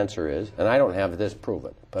 And his answer is, and I don't have this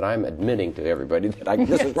proven, but I'm admitting to everybody that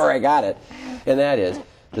this is where I got it, and that is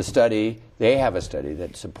the study, they have a study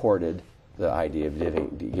that supported the idea of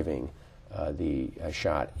giving the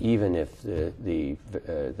shot, even if the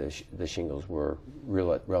shingles were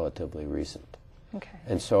relatively recent. Okay.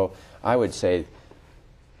 And so I would say,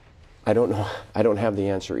 I don't know, I don't have the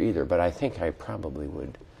answer either, but I think I probably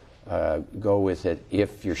would go with it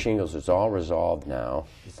if your shingles is all resolved now,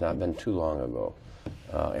 it's not been too long ago,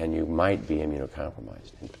 and you might be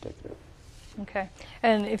immunocompromised in particular. Okay.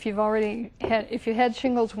 And if you've already had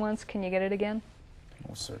shingles once, can you get it again?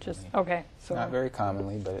 Most certainly. Okay. So not very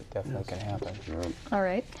commonly, but it definitely can happen. All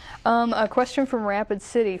right. A question from Rapid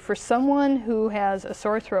City. For someone who has a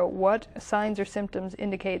sore throat, what signs or symptoms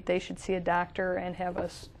indicate they should see a doctor and have a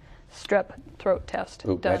strep throat test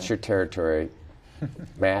done? That's your territory.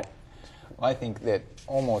 Matt? Well, I think that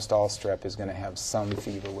almost all strep is going to have some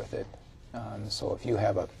fever with it. So if you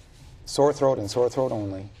have a sore throat and sore throat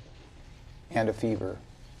only and a fever,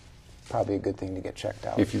 probably a good thing to get checked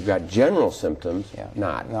out. If you've got general symptoms,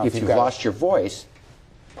 not. No, if you've lost your voice,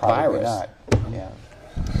 probably virus. Not. Yeah.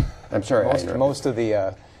 I'm sorry. Most of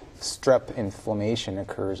the strep inflammation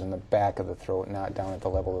occurs in the back of the throat, not down at the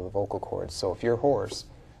level of the vocal cords. So if you're hoarse,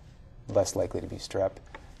 less likely to be strep.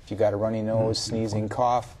 If you got a runny nose, sneezing,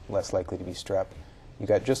 cough, less likely to be strep. You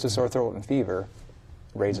got just a sore throat and fever,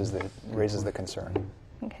 raises the concern.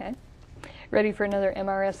 Okay. Ready for another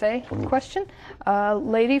MRSA question?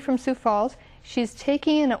 Lady from Sioux Falls, she's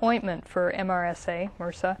taking an ointment for MRSA,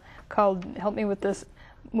 called, help me with this,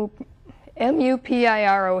 mupirocin,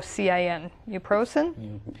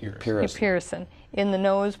 mupirocin, in the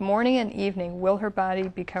nose morning and evening. Will her body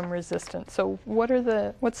become resistant? So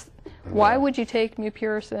why would you take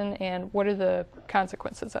mupirocin, and what are the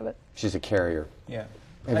consequences of it? She's a carrier. Yeah.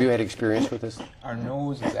 Have you had experience with this? Our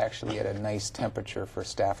nose is actually at a nice temperature for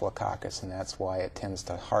Staphylococcus, and that's why it tends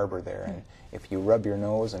to harbor there. And if you rub your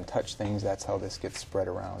nose and touch things, that's how this gets spread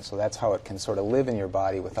around. So that's how it can sort of live in your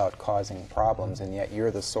body without causing problems, and yet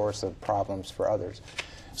you're the source of problems for others.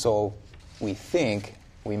 So we think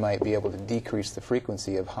we might be able to decrease the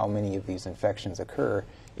frequency of how many of these infections occur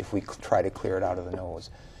if we try to clear it out of the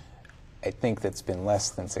nose. I think that's been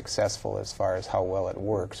less than successful as far as how well it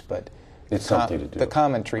works, but it's something to do. The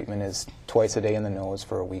common treatment is twice a day in the nose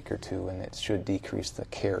for a week or two, and it should decrease the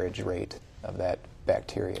carriage rate of that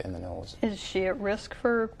bacteria in the nose. Is she at risk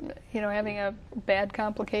for, having a bad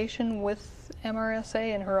complication with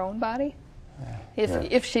MRSA in her own body?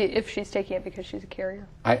 If she's taking it because she's a carrier?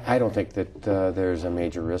 I don't think that there's a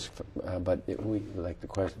major risk, but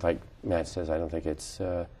like Matt says, I don't think it's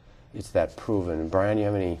that proven. Brian, you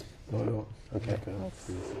have any? No. Okay.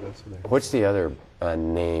 What's the other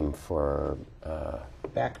name for?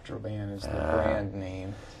 Bactroban is the brand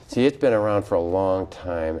name. See, it's been around for a long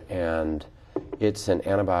time, and it's an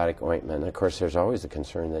antibiotic ointment. Of course, there's always the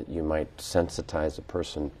concern that you might sensitize a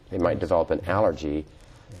person. They might develop an allergy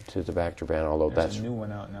to the Bactroban, although there's a new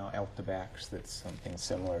one out now, Altabax, that's something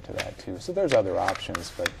similar to that too. So there's other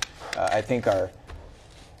options, but I think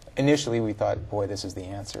initially we thought, boy, this is the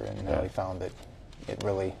answer, and now we found that it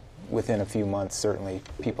really, within a few months, certainly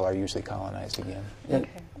people are usually colonized again. Okay.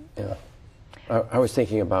 Yeah. I was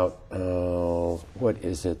thinking about what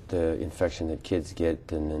is it, the infection that kids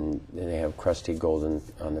get, and then they have crusty golden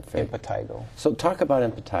on the face. Impetigo. So talk about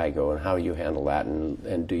impetigo and how you handle that,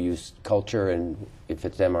 and do you culture, and if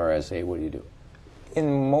it's MRSA, what do you do?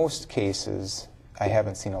 In most cases, I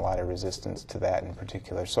haven't seen a lot of resistance to that in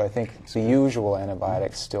particular. So I think the usual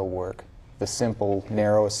antibiotics still work. The simple,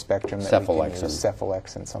 narrow spectrum that we can use,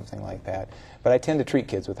 cephalexin, something like that. But I tend to treat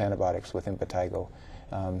kids with antibiotics with impetigo.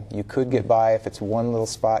 You could get by if it's one little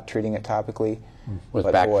spot treating it topically,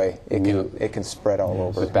 but boy, it can spread all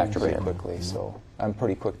over very quickly. So I'm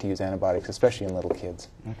pretty quick to use antibiotics, especially in little kids.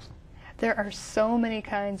 There are so many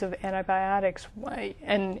kinds of antibiotics,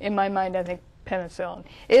 and in my mind, I think penicillin.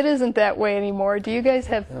 It isn't that way anymore. Do you guys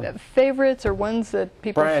have favorites or ones that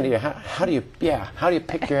people? Brian, how do you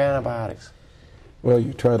pick your antibiotics? Well,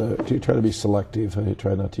 you try to be selective, and you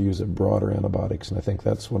try not to use broader antibiotics, and I think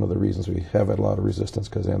that's one of the reasons we have had a lot of resistance,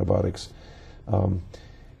 because antibiotics,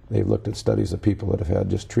 they've looked at studies of people that have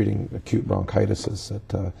had just treating acute bronchitis,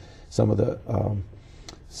 that some of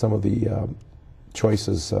the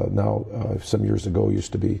choices now, some years ago,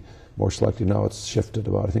 used to be more selective. Now it's shifted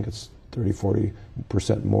about, I think it's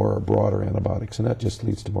 30–40% more broader antibiotics, and that just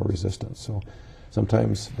leads to more resistance. So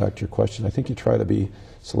sometimes, back to your question, I think you try to be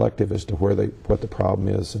selective as to what the problem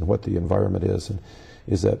is and what the environment is, and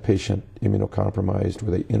is that patient immunocompromised?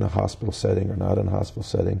 Were they in a hospital setting or not in a hospital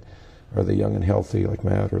setting? Are they young and healthy like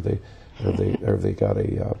Matt? Or have they got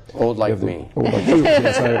a old like me? Old like you.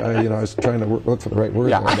 Yes, I was trying to look for the right word.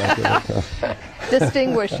 Yeah.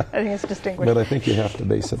 Distinguish. I think it's distinguish. But I think you have to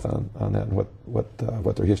base it on that and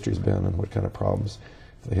what their history's been and what kind of problems.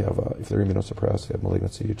 If they're immunosuppressed, they have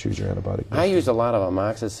malignancy, you choose your antibiotic. I use a lot of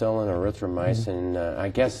amoxicillin, erythromycin, I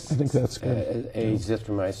guess. I think that's good.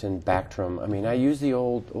 Azithromycin, Bactrim. I mean, I use the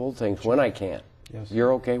old things when I can. Yes.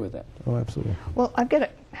 You're okay with that? Oh, absolutely. Well, I've got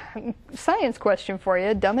a science question for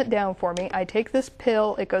you. Dumb it down for me. I take this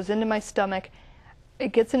pill, it goes into my stomach,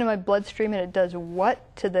 it gets into my bloodstream, and it does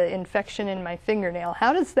what to the infection in my fingernail?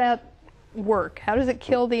 How does that work? How does it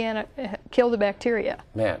kill the bacteria?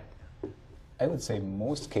 Matt? I would say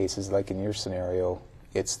most cases, like in your scenario,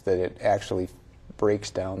 it's that it actually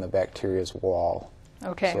breaks down the bacteria's wall.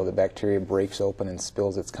 Okay. So the bacteria breaks open and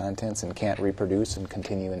spills its contents and can't reproduce and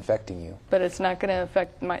continue infecting you. But it's not going to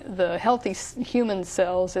affect the healthy human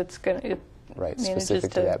cells. It's going to right,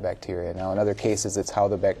 specific to that bacteria. Now, in other cases, it's how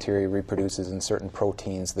the bacteria reproduces in certain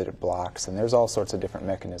proteins that it blocks, and there's all sorts of different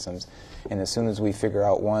mechanisms. And as soon as we figure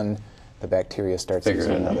out one, the bacteria starts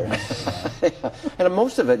using another. And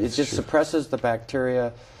most of it just suppresses the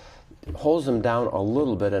bacteria, holds them down a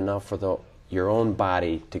little bit enough for your own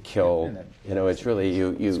body to kill. You know, it's really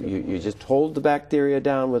you just hold the bacteria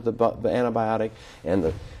down with the antibiotic,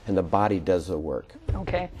 and the body does the work.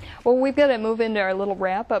 Okay. Well, we've got to move into our little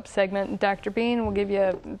wrap-up segment. Dr. Bean, we'll give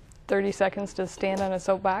you 30 seconds to stand on a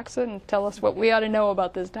soapbox and tell us what we ought to know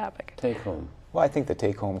about this topic. Take home. Well, I think the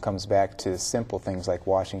take-home comes back to simple things like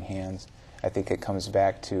washing hands. I think it comes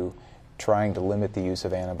back to trying to limit the use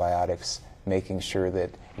of antibiotics, making sure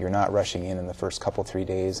that you're not rushing in the first couple, 3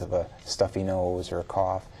 days of a stuffy nose or a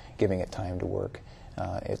cough, giving it time to work.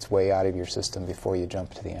 It's way out of your system before you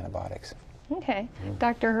jump to the antibiotics. Okay.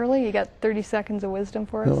 Dr. Hurley, you got 30 seconds of wisdom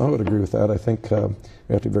for us? No, I would agree with that. I think we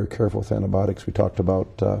have to be very careful with antibiotics. We talked about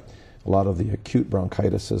a lot of the acute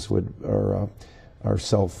bronchitises are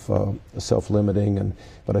self-limiting,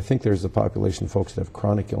 but I think there's a population of folks that have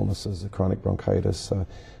chronic illnesses, chronic bronchitis,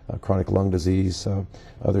 chronic lung disease,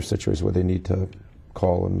 other situations where they need to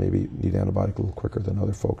call and maybe need antibiotic a little quicker than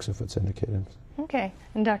other folks if it's indicated. Okay.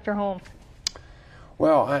 And Dr. Holm?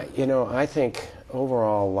 Well, I think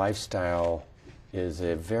overall lifestyle is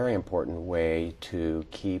a very important way to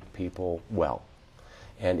keep people well.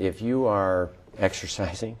 And if you are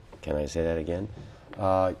exercising, can I say that again?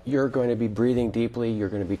 You're going to be breathing deeply. You're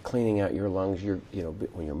going to be cleaning out your lungs.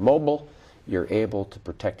 When you're mobile, you're able to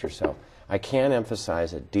protect yourself. I can't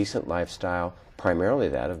emphasize a decent lifestyle, primarily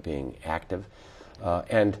that of being active,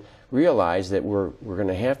 and realize that we're going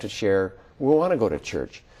to have to share. We want to go to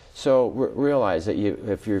church, so realize that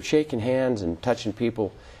if you're shaking hands and touching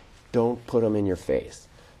people, don't put them in your face.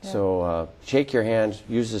 Yeah. So shake your hands,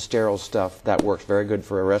 use the sterile stuff. That works very good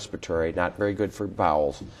for a respiratory, not very good for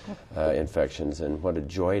bowels infections. And what a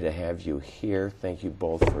joy to have you here. Thank you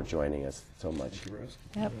both for joining us so much.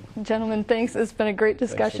 Yep. Gentlemen, thanks. It's been a great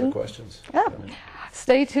discussion. Thanks for the questions. Yeah.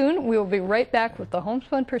 Stay tuned. We will be right back with the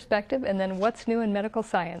Homespun Perspective and then what's new in medical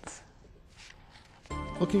science.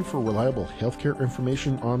 Looking for reliable healthcare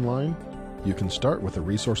information online? You can start with the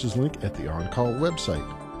resources link at the On Call website.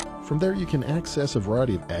 From there, you can access a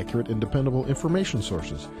variety of accurate and dependable information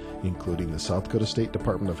sources, including the South Dakota State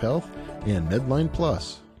Department of Health and Medline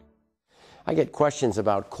Plus. I get questions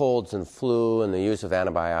about colds and flu and the use of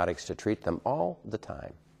antibiotics to treat them all the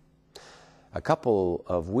time. A couple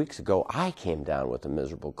of weeks ago, I came down with a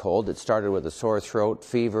miserable cold. It started with a sore throat,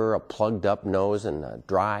 fever, a plugged up nose, and a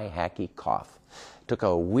dry, hacky cough. Took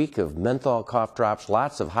a week of menthol cough drops,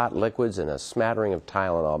 lots of hot liquids, and a smattering of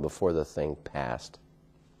Tylenol before the thing passed.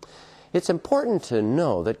 It's important to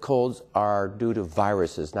know that colds are due to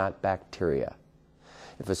viruses, not bacteria.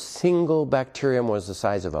 If a single bacterium was the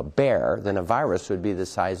size of a bear, then a virus would be the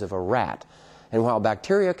size of a rat. And while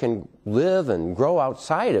bacteria can live and grow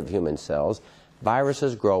outside of human cells,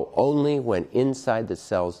 viruses grow only when inside the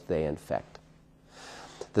cells they infect.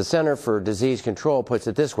 The Center for Disease Control puts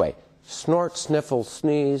it this way: snort, sniffle,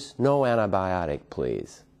 sneeze, no antibiotic,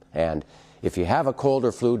 please. And if you have a cold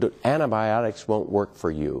or flu, antibiotics won't work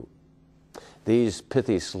for you. These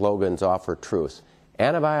pithy slogans offer truth.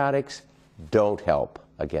 Antibiotics don't help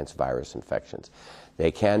against virus infections.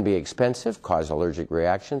 They can be expensive, cause allergic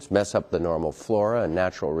reactions, mess up the normal flora and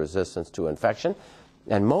natural resistance to infection,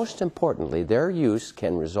 and most importantly, their use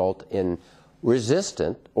can result in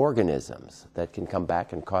resistant organisms that can come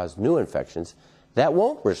back and cause new infections that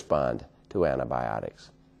won't respond to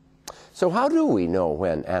antibiotics. So how do we know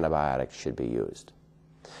when antibiotics should be used?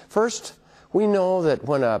 First, we know that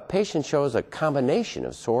when a patient shows a combination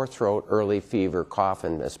of sore throat, early fever, cough,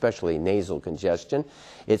 and especially nasal congestion,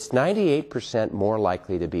 it's 98% more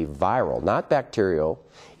likely to be viral, not bacterial,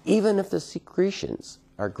 even if the secretions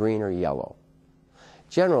are green or yellow.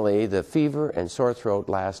 Generally, the fever and sore throat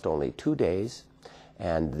last only 2 days,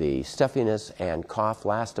 and the stuffiness and cough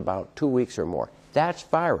last about 2 weeks or more. That's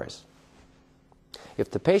virus.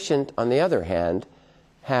 If the patient, on the other hand,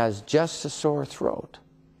 has just a sore throat,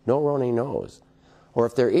 no runny nose, or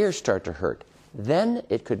if their ears start to hurt, then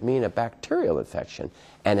it could mean a bacterial infection,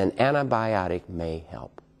 and an antibiotic may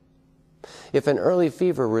help. If an early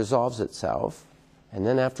fever resolves itself, and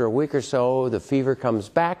then after a week or so the fever comes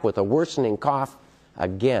back with a worsening cough,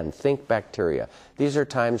 again, think bacteria. These are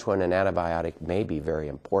times when an antibiotic may be very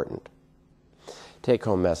important.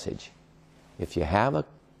 Take-home message: if you have a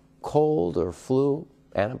cold or flu,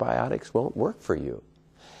 antibiotics won't work for you,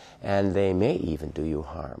 and they may even do you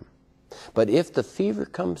harm. But if the fever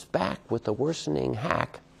comes back with a worsening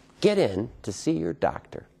hack, get in to see your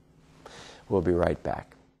doctor. We'll be right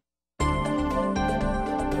back.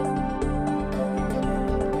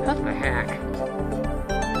 A hack.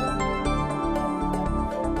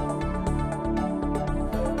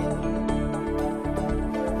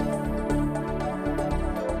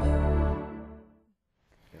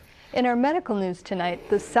 In our medical news tonight,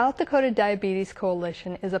 the South Dakota Diabetes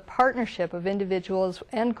Coalition is a partnership of individuals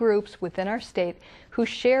and groups within our state who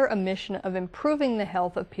share a mission of improving the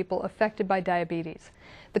health of people affected by diabetes.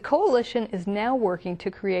 The coalition is now working to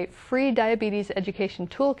create free diabetes education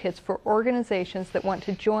toolkits for organizations that want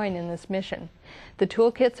to join in this mission. The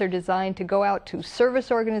toolkits are designed to go out to service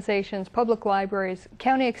organizations, public libraries,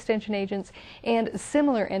 county extension agents, and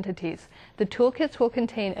similar entities. The toolkits will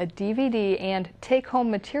contain a DVD and take-home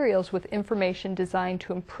materials with information designed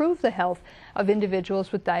to improve the health of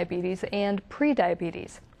individuals with diabetes and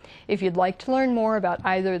pre-diabetes. If you'd like to learn more about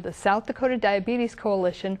either the South Dakota Diabetes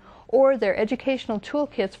Coalition or their educational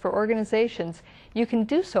toolkits for organizations, you can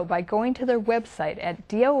do so by going to their website at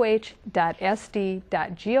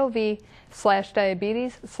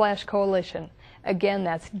doh.sd.gov/diabetes/coalition. Again,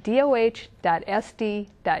 that's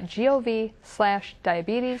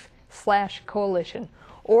doh.sd.gov/diabetes/coalition.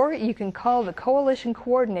 Or you can call the coalition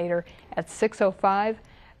coordinator at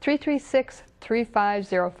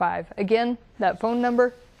 605-336-3505. Again, that phone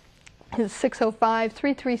number is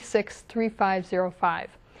 605-336-3505.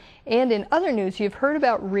 And in other news, you've heard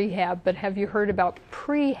about rehab, but have you heard about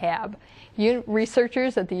prehab?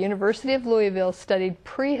 Researchers at the University of Louisville studied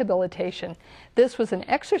prehabilitation. This was an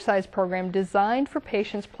exercise program designed for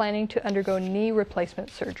patients planning to undergo knee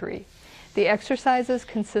replacement surgery. The exercises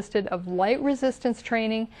consisted of light resistance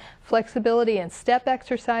training, flexibility and step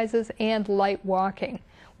exercises, and light walking.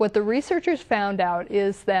 What the researchers found out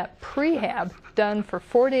is that prehab, done for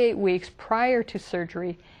 4 to 8 weeks prior to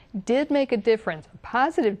surgery, did make a difference, a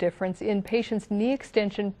positive difference, in patients' knee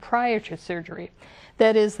extension prior to surgery.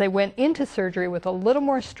 That is, they went into surgery with a little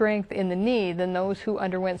more strength in the knee than those who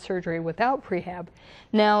underwent surgery without prehab.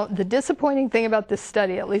 Now, the disappointing thing about this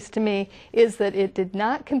study, at least to me, is that it did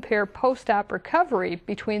not compare post-op recovery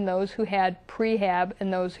between those who had prehab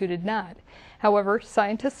and those who did not. However,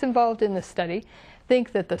 scientists involved in this study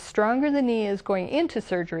think that the stronger the knee is going into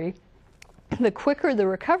surgery, the quicker the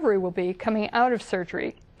recovery will be coming out of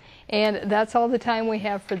surgery. And that's all the time we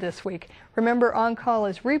have for this week. Remember, On Call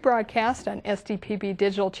is rebroadcast on SDPB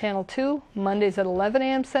Digital Channel 2, Mondays at 11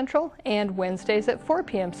 a.m. Central and Wednesdays at 4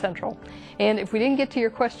 p.m. Central. And if we didn't get to your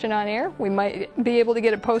question on air, we might be able to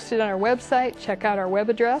get it posted on our website. Check out our web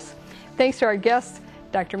address. Thanks to our guests,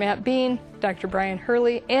 Dr. Matt Bean, Dr. Brian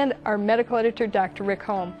Hurley, and our medical editor, Dr. Rick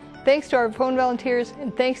Holm. Thanks to our phone volunteers,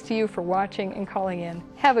 and thanks to you for watching and calling in.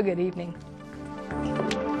 Have a good evening.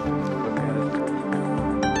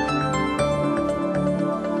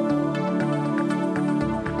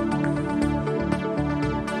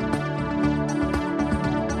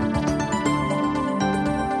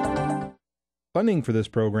 Funding for this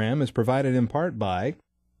program is provided in part by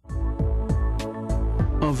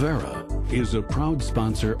Avera is a proud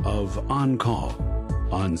sponsor of On Call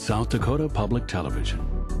on South Dakota Public Television.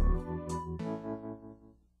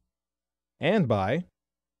 And by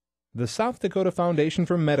the South Dakota Foundation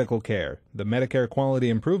for Medical Care, the Medicare Quality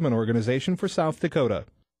Improvement Organization for South Dakota.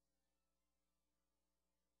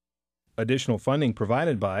 Additional funding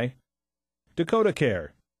provided by Dakota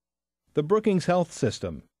Care, the Brookings Health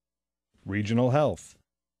System, Regional Health,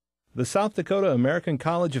 the South Dakota American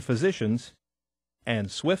College of Physicians, and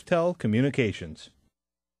Swiftel Communications.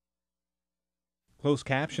 Closed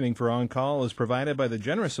captioning for On Call is provided by the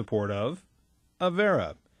generous support of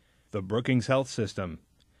Avera, the Brookings Health System,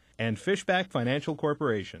 and Fishback Financial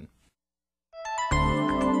Corporation.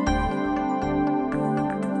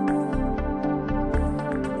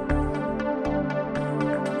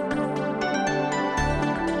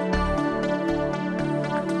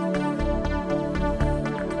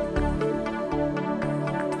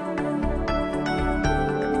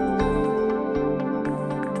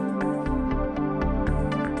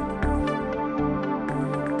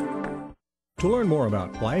 To learn more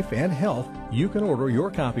about life and health, you can order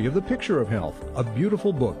your copy of The Picture of Health, a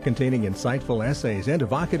beautiful book containing insightful essays and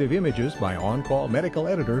evocative images by On-Call medical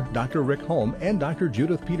editor Dr. Rick Holm and Dr.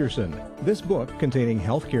 Judith Peterson. This book, containing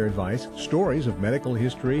healthcare advice, stories of medical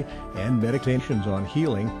history, and meditations on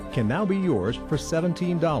healing, can now be yours for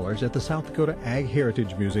 $17 at the South Dakota Ag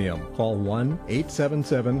Heritage Museum. Call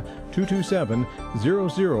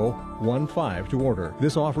 1-877-227-0015 to order.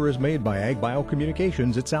 This offer is made by Ag Bio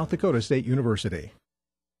Communications at South Dakota State University.